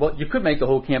Philippians. Okay. Well, you could make the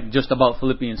whole camp just about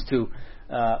Philippians 2.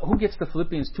 Who gets the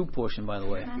Philippians 2 portion, by the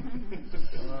way?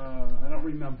 I don't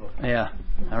remember. Yeah.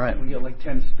 All right. We got like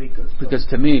 10 speakers. So. Because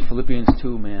to me, Philippians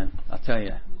 2, man, I'll tell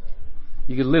you,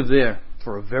 you could live there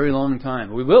for a very long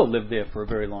time. We will live there for a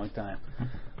very long time.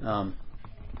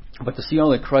 But to see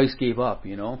all that Christ gave up,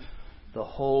 you know, the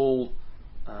whole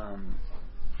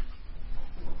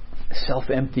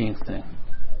self-emptying thing,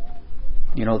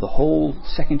 you know, the whole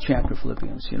second chapter of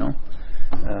Philippians, you know,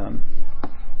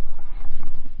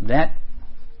 that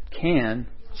can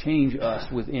change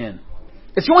us within.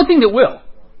 It's the only thing that will.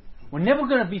 We're never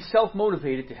going to be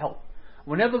self-motivated to help.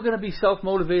 We're never going to be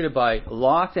self-motivated by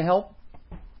law to help.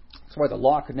 That's why the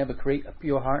law could never create a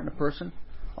pure heart in a person.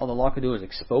 All the law could do is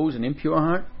expose an impure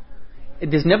heart.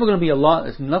 There's never going to be a law.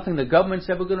 There's nothing the government's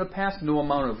ever going to pass. No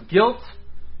amount of guilt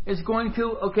is going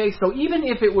to. Okay, so even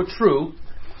if it were true,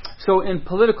 so in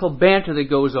political banter that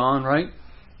goes on, right?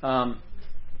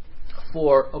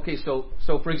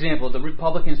 So for example, the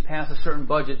Republicans pass a certain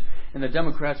budget, and the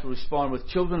Democrats will respond with,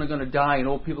 children are going to die and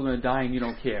old people are going to die, and you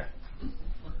don't care.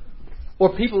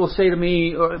 Or people will say to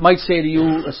me, or might say to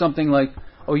you something like,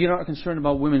 oh, you're not concerned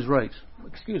about women's rights.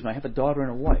 Excuse me, I have a daughter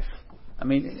and a wife. I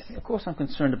mean, of course I'm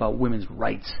concerned about women's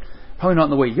rights. Probably not in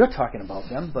the way you're talking about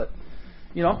them, but,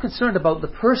 I'm concerned about the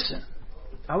person.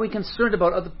 Are we concerned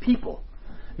about other people?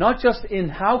 Not just in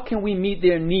how can we meet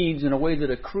their needs in a way that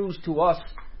accrues to us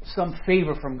some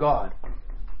favor from God.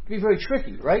 It can be very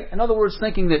tricky, right? In other words,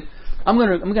 thinking that I'm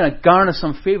going to garner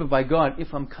some favor by God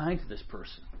if I'm kind to this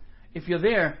person. If you're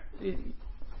there,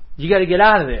 you got to get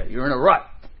out of there. You're in a rut.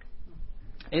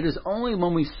 It is only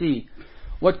when we see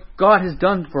what God has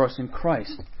done for us in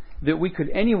Christ that we could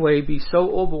anyway be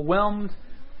so overwhelmed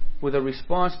with a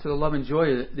response to the love and joy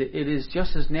that it is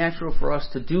just as natural for us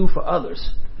to do for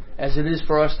others as it is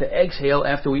for us to exhale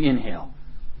after we inhale.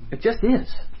 It just is.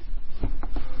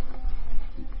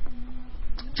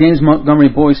 James Montgomery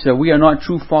Boyce said, we are not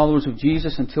true followers of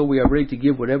Jesus until we are ready to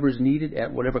give whatever is needed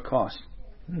at whatever cost.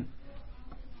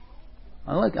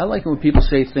 I like it when people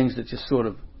say things that just sort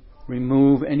of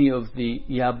remove any of the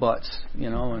yeah buts,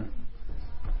 and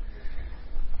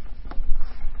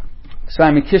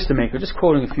Simon Kistemaker, just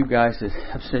quoting a few guys that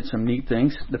have said some neat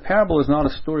things. The parable is not a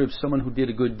story of someone who did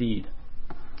a good deed.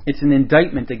 It's an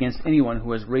indictment against anyone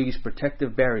who has raised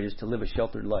protective barriers to live a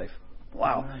sheltered life.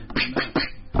 Wow.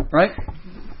 Right?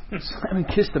 Simon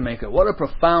Kistemaker. What a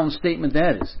profound statement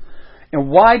that is. And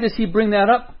why does he bring that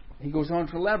up? He goes on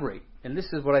to elaborate. And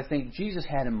this is what I think Jesus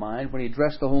had in mind when he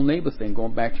addressed the whole neighbor thing,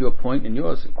 going back to your point and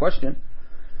yours question.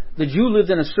 The Jew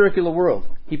lived in a circular world.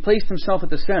 He placed himself at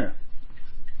the center,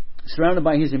 surrounded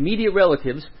by his immediate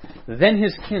relatives, then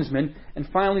his kinsmen, and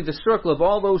finally the circle of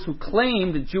all those who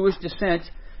claimed Jewish descent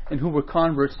and who were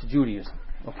converts to Judaism.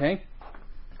 Okay?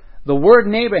 The word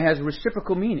neighbor has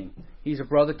reciprocal meaning. He's a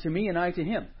brother to me and I to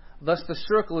him. Thus the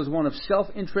circle is one of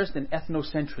self-interest and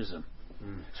ethnocentrism.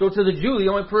 So to the Jew, the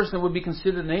only person that would be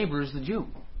considered a neighbor is the Jew.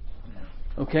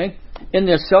 Okay? In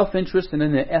their self-interest and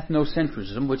in their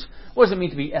ethnocentrism, which what does it mean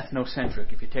to be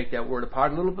ethnocentric? If you take that word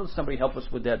apart a little bit, somebody help us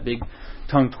with that big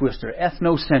tongue twister.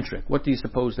 Ethnocentric. What do you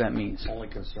suppose that means? Only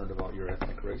concerned about your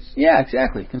ethnic race. Yeah,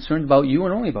 exactly. Concerned about you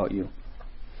and only about you.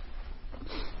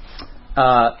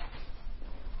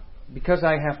 Because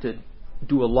I have to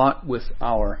do a lot with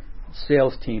our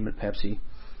sales team at Pepsi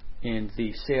and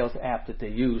the sales app that they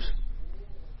use,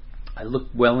 I look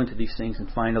well into these things and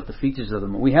find out the features of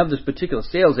them. We have this particular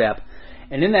sales app,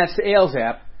 and in that sales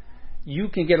app, you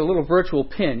can get a little virtual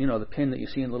pin, the pin that you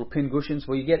see in little pin cushions,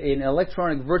 where you get an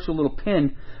electronic virtual little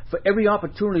pin for every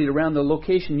opportunity around the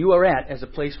location you are at as a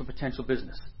place for potential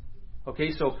business.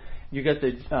 Okay, so you get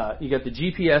the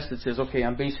GPS that says, okay,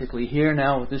 I'm basically here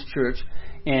now with this church,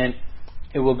 and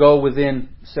it will go within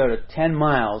sort of 10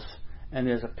 miles, and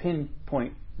there's a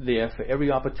pinpoint there for every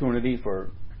opportunity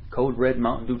for Code Red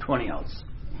Mountain Dew 20 ounce.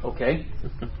 Okay?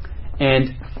 And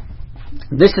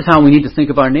this is how we need to think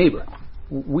of our neighbor.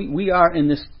 We are in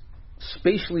this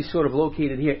spatially sort of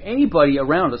located here. Anybody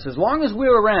around us, as long as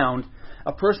we're around,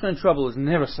 a person in trouble is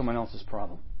never someone else's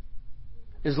problem.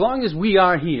 As long as we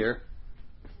are here,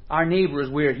 our neighbor is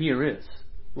where here is.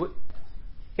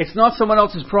 It's not someone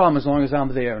else's problem as long as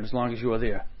I'm there and as long as you are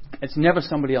there. It's never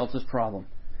somebody else's problem.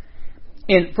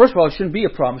 And first of all, it shouldn't be a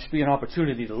problem. It should be an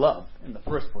opportunity to love in the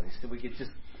first place. So we could just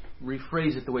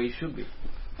rephrase it the way it should be.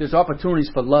 There's opportunities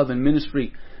for love and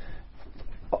ministry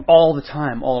all the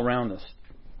time, all around us.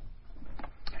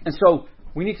 And so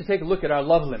we need to take a look at our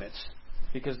love limits,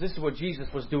 because this is what Jesus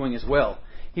was doing as well.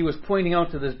 He was pointing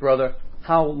out to this brother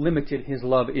how limited his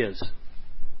love is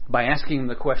by asking him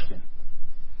the question.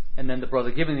 And then the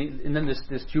brother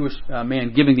this Jewish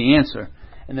man giving the answer,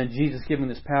 and then Jesus giving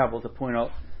this parable to point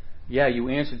out, yeah, you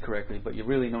answered correctly, but you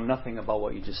really know nothing about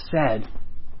what you just said.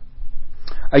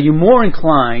 Are you more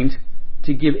inclined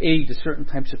to give aid to certain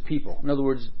types of people? In other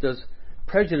words, does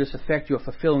prejudice affect your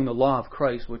fulfilling the law of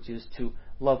Christ, which is to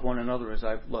love one another as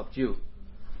I've loved you,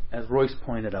 as Royce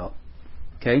pointed out?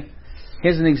 Okay?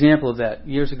 Here's an example of that.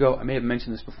 Years ago, I may have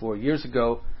mentioned this before, years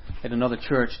ago at another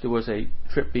church, there was a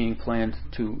trip being planned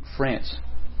to France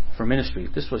for ministry.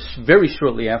 This was very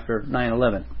shortly after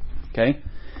 9/11. Okay?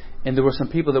 And there were some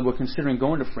people that were considering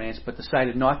going to France, but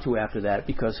decided not to after that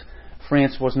because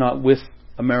France was not with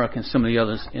America and some of the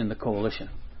others in the coalition.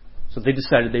 So they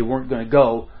decided they weren't going to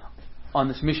go on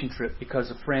this mission trip because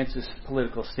of France's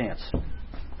political stance.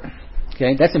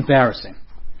 Okay, that's embarrassing.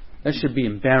 That should be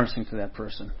embarrassing to that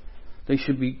person. They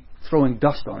should be throwing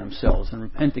dust on themselves and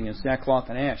repenting in sackcloth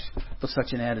and ash for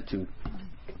such an attitude.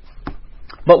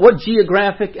 But what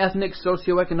geographic, ethnic,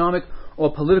 socioeconomic,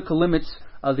 or political limits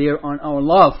are there on our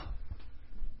love?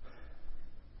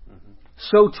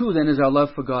 So too then is our love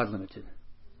for God limited.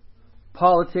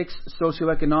 Politics,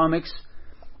 socioeconomics,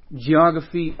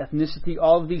 geography, ethnicity,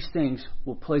 all of these things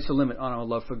will place a limit on our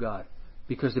love for God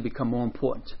because they become more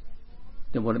important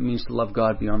than what it means to love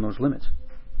God beyond those limits.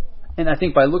 And I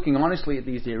think by looking honestly at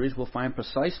these areas, we'll find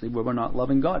precisely where we're not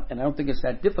loving God. And I don't think it's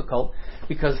that difficult,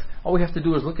 because all we have to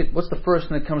do is look at what's the first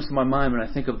thing that comes to my mind when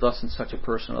I think of thus and such a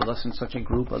person, or thus and such a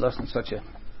group, or thus and such a...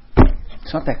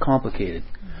 It's not that complicated.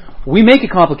 We make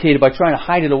it complicated by trying to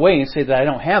hide it away and say that I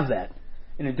don't have that.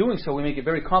 And in doing so, we make it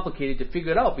very complicated to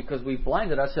figure it out because we've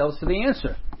blinded ourselves to the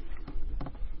answer.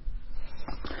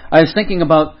 I was thinking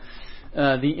about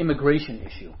the immigration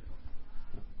issue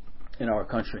in our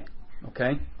country.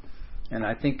 Okay? And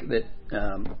I think that,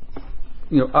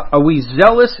 are we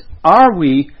zealous? Are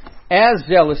we as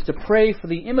zealous to pray for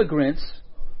the immigrants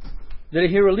that are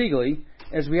here illegally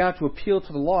as we are to appeal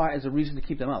to the law as a reason to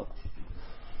keep them out?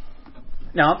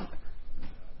 Now,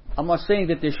 I'm not saying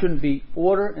that there shouldn't be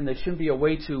order and there shouldn't be a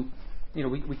way to,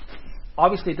 we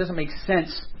obviously it doesn't make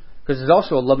sense, because there's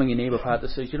also a loving your neighbor part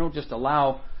that says you don't just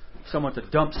allow someone to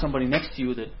dump somebody next to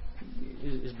you that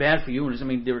is bad for you. And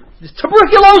there's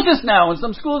tuberculosis now in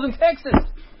some schools in Texas.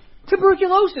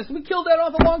 Tuberculosis. We killed that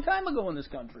off a long time ago in this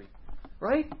country,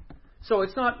 right? So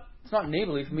it's not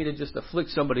neighborly for me to just afflict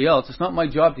somebody else. It's not my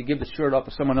job to give the shirt off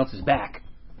of someone else's back,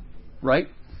 right?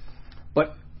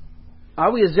 But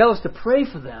are we as zealous to pray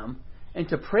for them and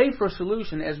to pray for a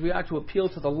solution as we are to appeal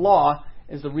to the law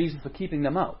as the reason for keeping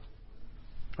them out,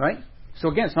 right? So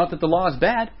again, it's not that the law is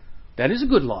bad. That is a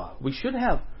good law. We should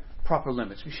have proper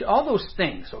limits. We should, all those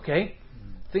things, okay?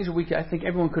 Things that I think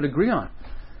everyone could agree on.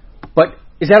 But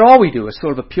is that all we do? Is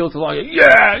sort of appeal to the law?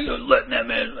 Yeah, you're letting them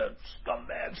in,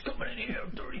 scumbags coming in here,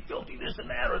 dirty, filthy, this and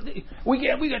that. Or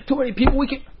we got too many people.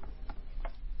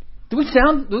 Do we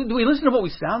listen to what we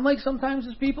sound like sometimes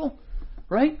as people?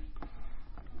 Right?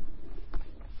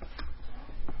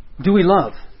 Do we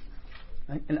love?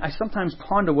 Right? And I sometimes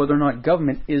ponder whether or not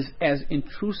government is as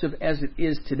intrusive as it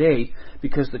is today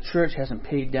because the church hasn't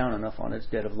paid down enough on its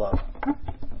debt of love.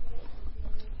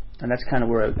 And that's kind of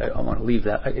where I want to leave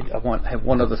that. I have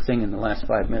one other thing in the last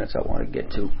 5 minutes I want to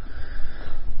get to.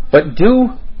 But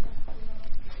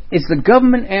is the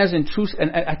government as intrusive?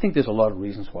 And I think there's a lot of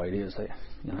reasons why it is. I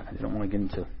don't want to get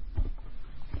into.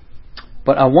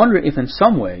 But I wonder if in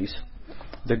some ways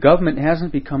the government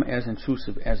hasn't become as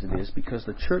intrusive as it is because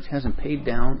the church hasn't paid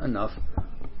down enough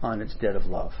on its debt of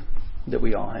love that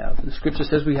we all have. The scripture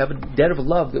says we have a debt of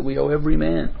love that we owe every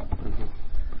man. Mm-hmm.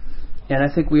 And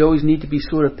I think we always need to be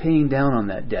sort of paying down on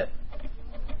that debt.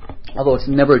 Although it's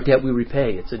never a debt we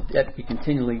repay. It's a debt we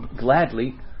continually,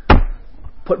 gladly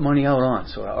put money out on.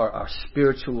 So our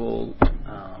spiritual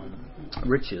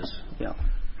riches. Yeah.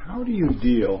 How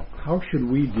should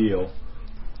we deal?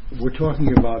 We're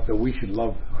talking about that we should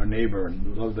love our neighbor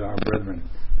and love our brethren.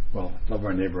 Well, love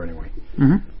our neighbor anyway.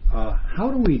 Mm-hmm. How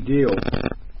do we deal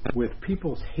with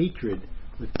people's hatred,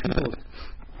 with people's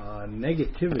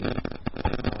negativity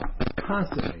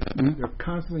constantly? Mm-hmm. They're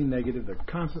constantly negative. They're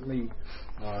constantly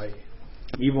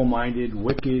evil-minded,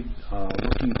 wicked,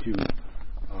 looking to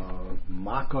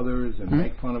mock others and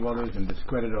make fun of others and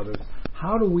discredit others.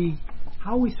 How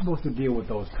are we supposed to deal with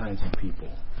those kinds of people?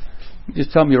 You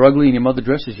just tell them you're ugly and your mother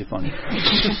dresses you funny.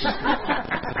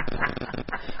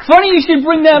 Funny you should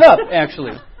bring that up,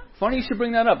 actually. Funny you should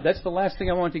bring that up. That's the last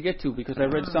thing I wanted to get to because I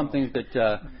read something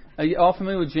that... are you all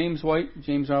familiar with James White?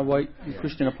 James R. White,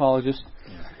 Christian apologist.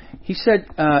 Yeah. He said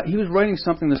he was writing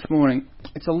something this morning.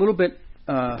 It's a little bit...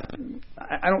 I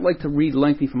don't like to read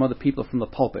lengthy from other people from the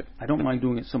pulpit. I don't mind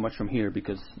doing it so much from here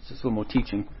because it's just a little more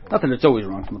teaching. Not that it's always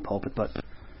wrong from the pulpit, but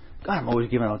God, I'm always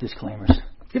giving out disclaimers.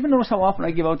 Do you ever notice how often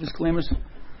I give out disclaimers?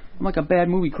 I'm like a bad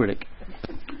movie critic.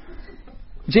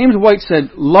 James White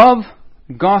said, love,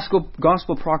 gospel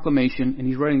proclamation, and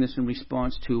he's writing this in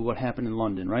response to what happened in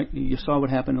London, right? You saw what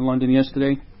happened in London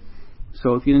yesterday?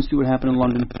 So if you didn't see what happened in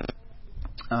London,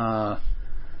 a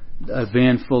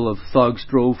van full of thugs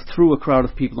drove through a crowd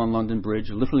of people on London Bridge,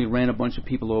 literally ran a bunch of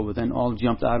people over, then all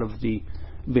jumped out of the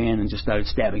van and just started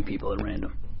stabbing people at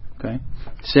random. Okay,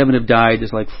 7 have died.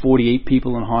 There's like 48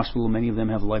 people in hospital. Many of them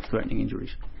have life-threatening injuries.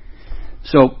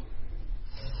 So,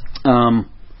 and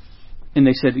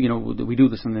they said, we do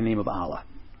this in the name of Allah.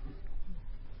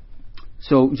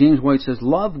 So James White says,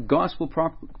 love, gospel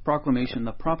proclamation,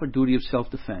 the proper duty of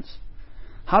self-defense.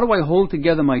 How do I hold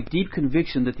together my deep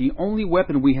conviction that the only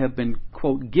weapon we have been,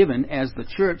 quote, given as the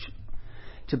church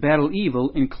to battle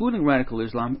evil, including radical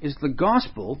Islam, is the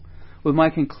gospel, with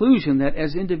my conclusion that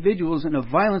as individuals in a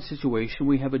violent situation,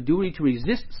 we have a duty to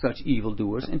resist such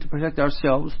evildoers and to protect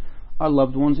ourselves, our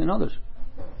loved ones, and others.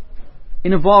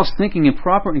 It involves thinking in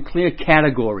proper and clear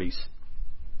categories.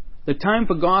 The time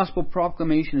for gospel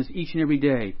proclamation is each and every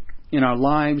day, in our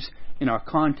lives, in our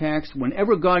contacts,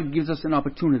 whenever God gives us an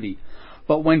opportunity.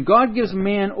 But when God gives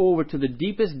man over to the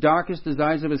deepest, darkest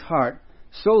desires of his heart,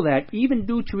 so that, even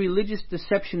due to religious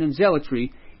deception and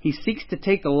zealotry, he seeks to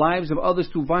take the lives of others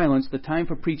through violence, the time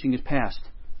for preaching is past.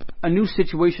 A new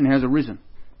situation has arisen.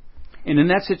 And in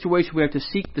that situation, we have to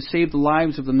seek to save the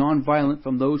lives of the non-violent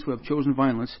from those who have chosen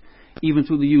violence, even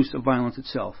through the use of violence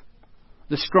itself.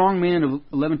 The strong man of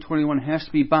 1121 has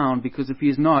to be bound, because if he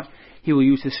is not, he will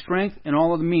use his strength and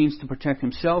all other means to protect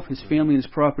himself, his family, and his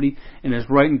property, and is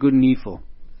right and good and needful.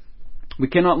 We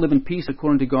cannot live in peace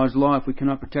according to God's law if we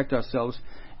cannot protect ourselves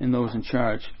and those in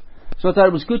charge. So I thought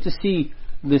it was good to see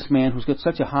this man, who's got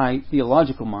such a high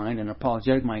theological mind and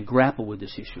apologetic mind, grapple with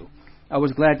this issue. I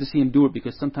was glad to see him do it,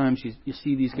 because sometimes you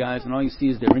see these guys and all you see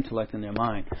is their intellect and their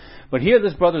mind. But here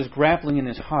this brother is grappling in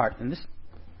his heart, and this,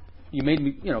 you made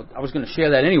me, I was going to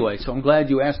share that anyway, so I'm glad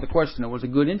you asked the question. It was a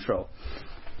good intro.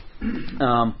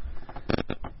 And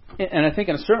I think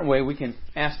in a certain way we can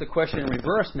ask the question in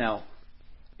reverse now.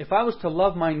 If I was to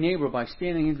love my neighbor by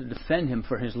standing in to defend him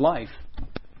for his life,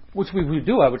 which we would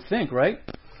do, I would think, right?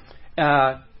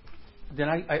 Then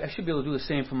I should be able to do the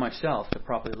same for myself, to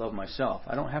properly love myself.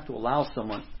 I don't have to allow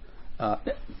someone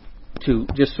to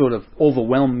just sort of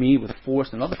overwhelm me with force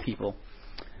and other people.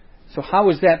 So how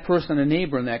is that person a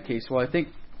neighbor in that case? Well, I think,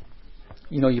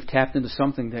 you've tapped into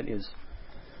something that is,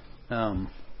 how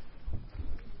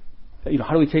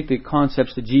do we take the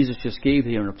concepts that Jesus just gave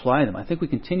here and apply them? I think we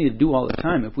continue to do all the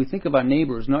time. If we think of our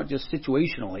neighbors not just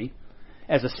situationally,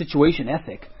 as a situation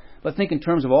ethic, but think in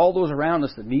terms of all those around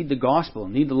us that need the gospel,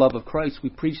 need the love of Christ. We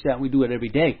preach that, we do it every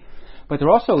day. But there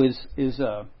also is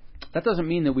that doesn't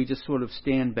mean that we just sort of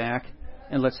stand back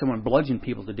and let someone bludgeon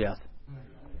people to death.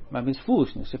 I mean, it's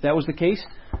foolishness. If that was the case,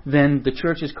 then the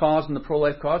church's cause and the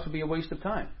pro-life cause would be a waste of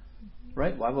time.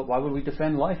 Right? Why would we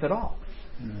defend life at all?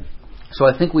 Mm-hmm. So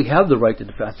I think we have the right to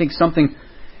defend. I think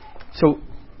so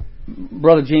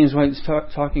Brother James White is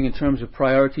talking in terms of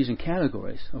priorities and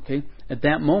categories. Okay? At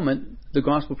that moment, the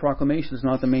gospel proclamation is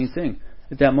not the main thing.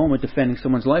 At that moment, defending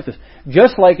someone's life is.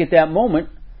 Just like at that moment,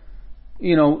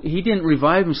 he didn't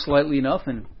revive him slightly enough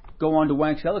and go on to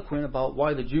wax eloquent about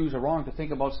why the Jews are wrong to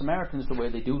think about Samaritans the way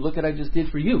they do. Look what I just did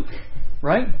for you.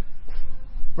 Right?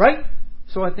 Right?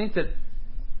 So I think that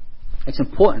it's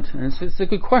important, and it's a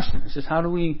good question. It's just how do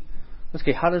we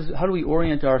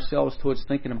orient ourselves towards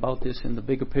thinking about this in the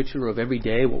bigger picture of every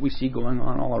day, what we see going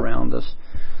on all around us.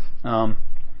 And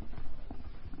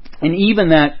even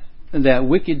that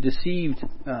wicked, deceived,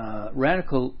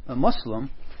 radical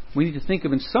Muslim, we need to think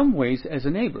of in some ways as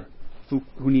a neighbor who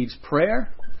needs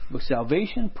prayer for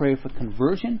salvation, prayer for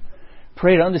conversion,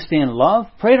 pray to understand love,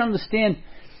 pray to understand,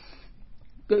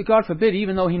 God forbid,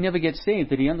 even though he never gets saved,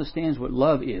 that he understands what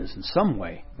love is in some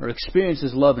way, or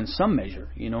experiences love in some measure.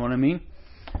 You know what I mean?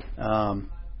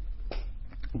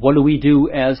 What do we do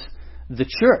as the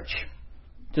church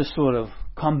to sort of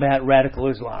combat radical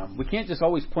Islam? We can't just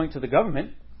always point to the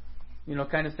government,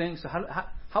 kind of thing. So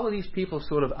how are these people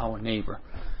sort of our neighbor?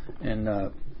 And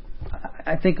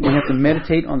I think we have to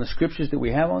meditate on the scriptures that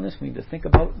we have on this. We need to think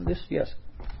about this. Yes.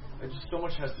 It just so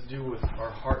much has to do with our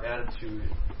heart attitude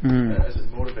as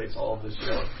it motivates all of this.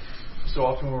 So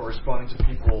often when we're responding to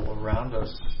people around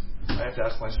us, I have to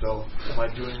ask myself, am I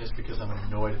doing this because I'm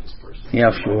annoyed at this person?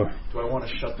 Yeah, sure. Do I want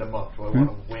to shut them up? Do I want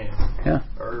to win? Yeah.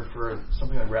 Or for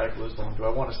something like radical Islam, do I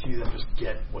want to see them just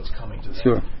get what's coming to them?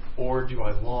 Sure. Or do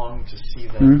I long to see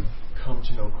them come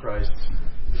to know Christ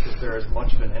because they're as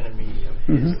much of an enemy of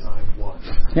his as I was?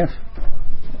 Yes.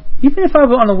 Even if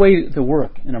I'm on the way to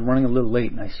work and I'm running a little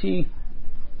late and I see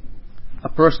a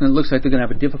person that looks like they're going to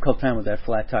have a difficult time with that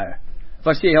flat tire. If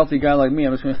I see a healthy guy like me,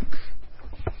 I'm just going to,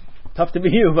 tough to be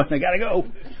you, but I got to go.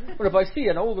 But if I see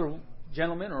an older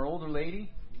gentleman or older lady,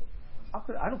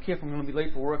 I don't care if I'm going to be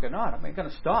late for work or not. I'm going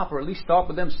to stop, or at least stop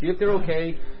with them, see if they're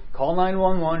okay, call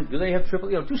 911, do they have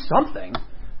do something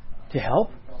to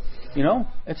help.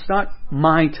 It's not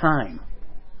my time.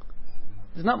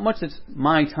 There's not much that's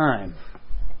my time.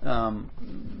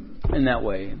 In that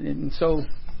way. And so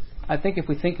I think if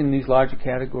we think in these larger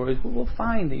categories, we'll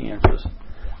find the answers.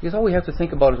 Because all we have to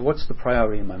think about is what's the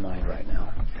priority in my mind right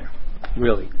now.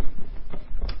 Really.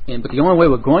 But the only way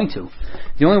we're going to,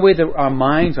 the only way that our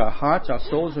minds, our hearts, our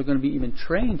souls are going to be even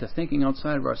trained to thinking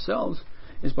outside of ourselves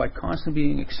is by constantly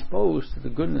being exposed to the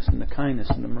goodness and the kindness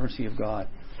and the mercy of God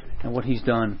and what He's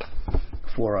done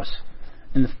for us.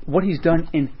 And what He's done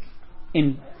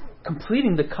in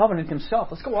completing the covenant Himself.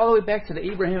 Let's go all the way back to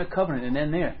the Abrahamic covenant and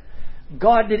then there.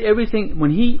 God did everything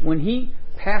when He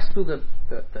passed through the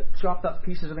chopped up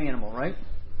pieces of animal, right?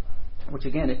 Which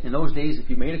again, in those days, if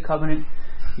you made a covenant,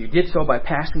 you did so by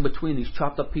passing between these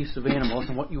chopped up pieces of animals,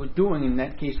 and what you were doing in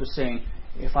that case was saying,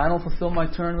 if I don't fulfill my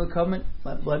term of the covenant,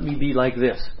 let me be like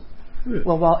this.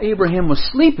 Well, while Abraham was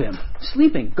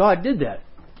sleeping, God did that.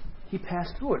 He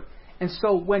passed through it. And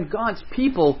so when God's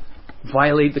people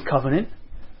violate the covenant,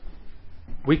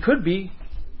 we could be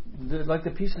like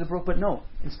the pieces of broke, but no.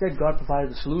 Instead, God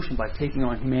provided the solution by taking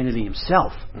on humanity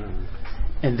Himself.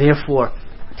 And therefore,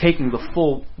 taking the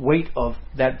full weight of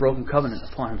that broken covenant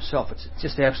upon Himself. It's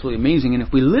just absolutely amazing. And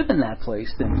if we live in that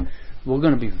place, then we're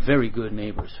going to be very good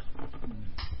neighbors.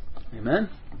 Amen?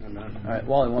 Amen. All right,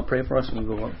 Wally, you want to pray for us and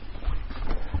we'll go up?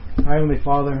 Our Heavenly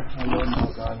Father, our Lord and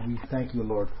our God, we thank you,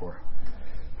 Lord, for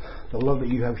the love that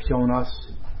you have shown us.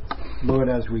 Lord,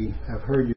 as we have heard you.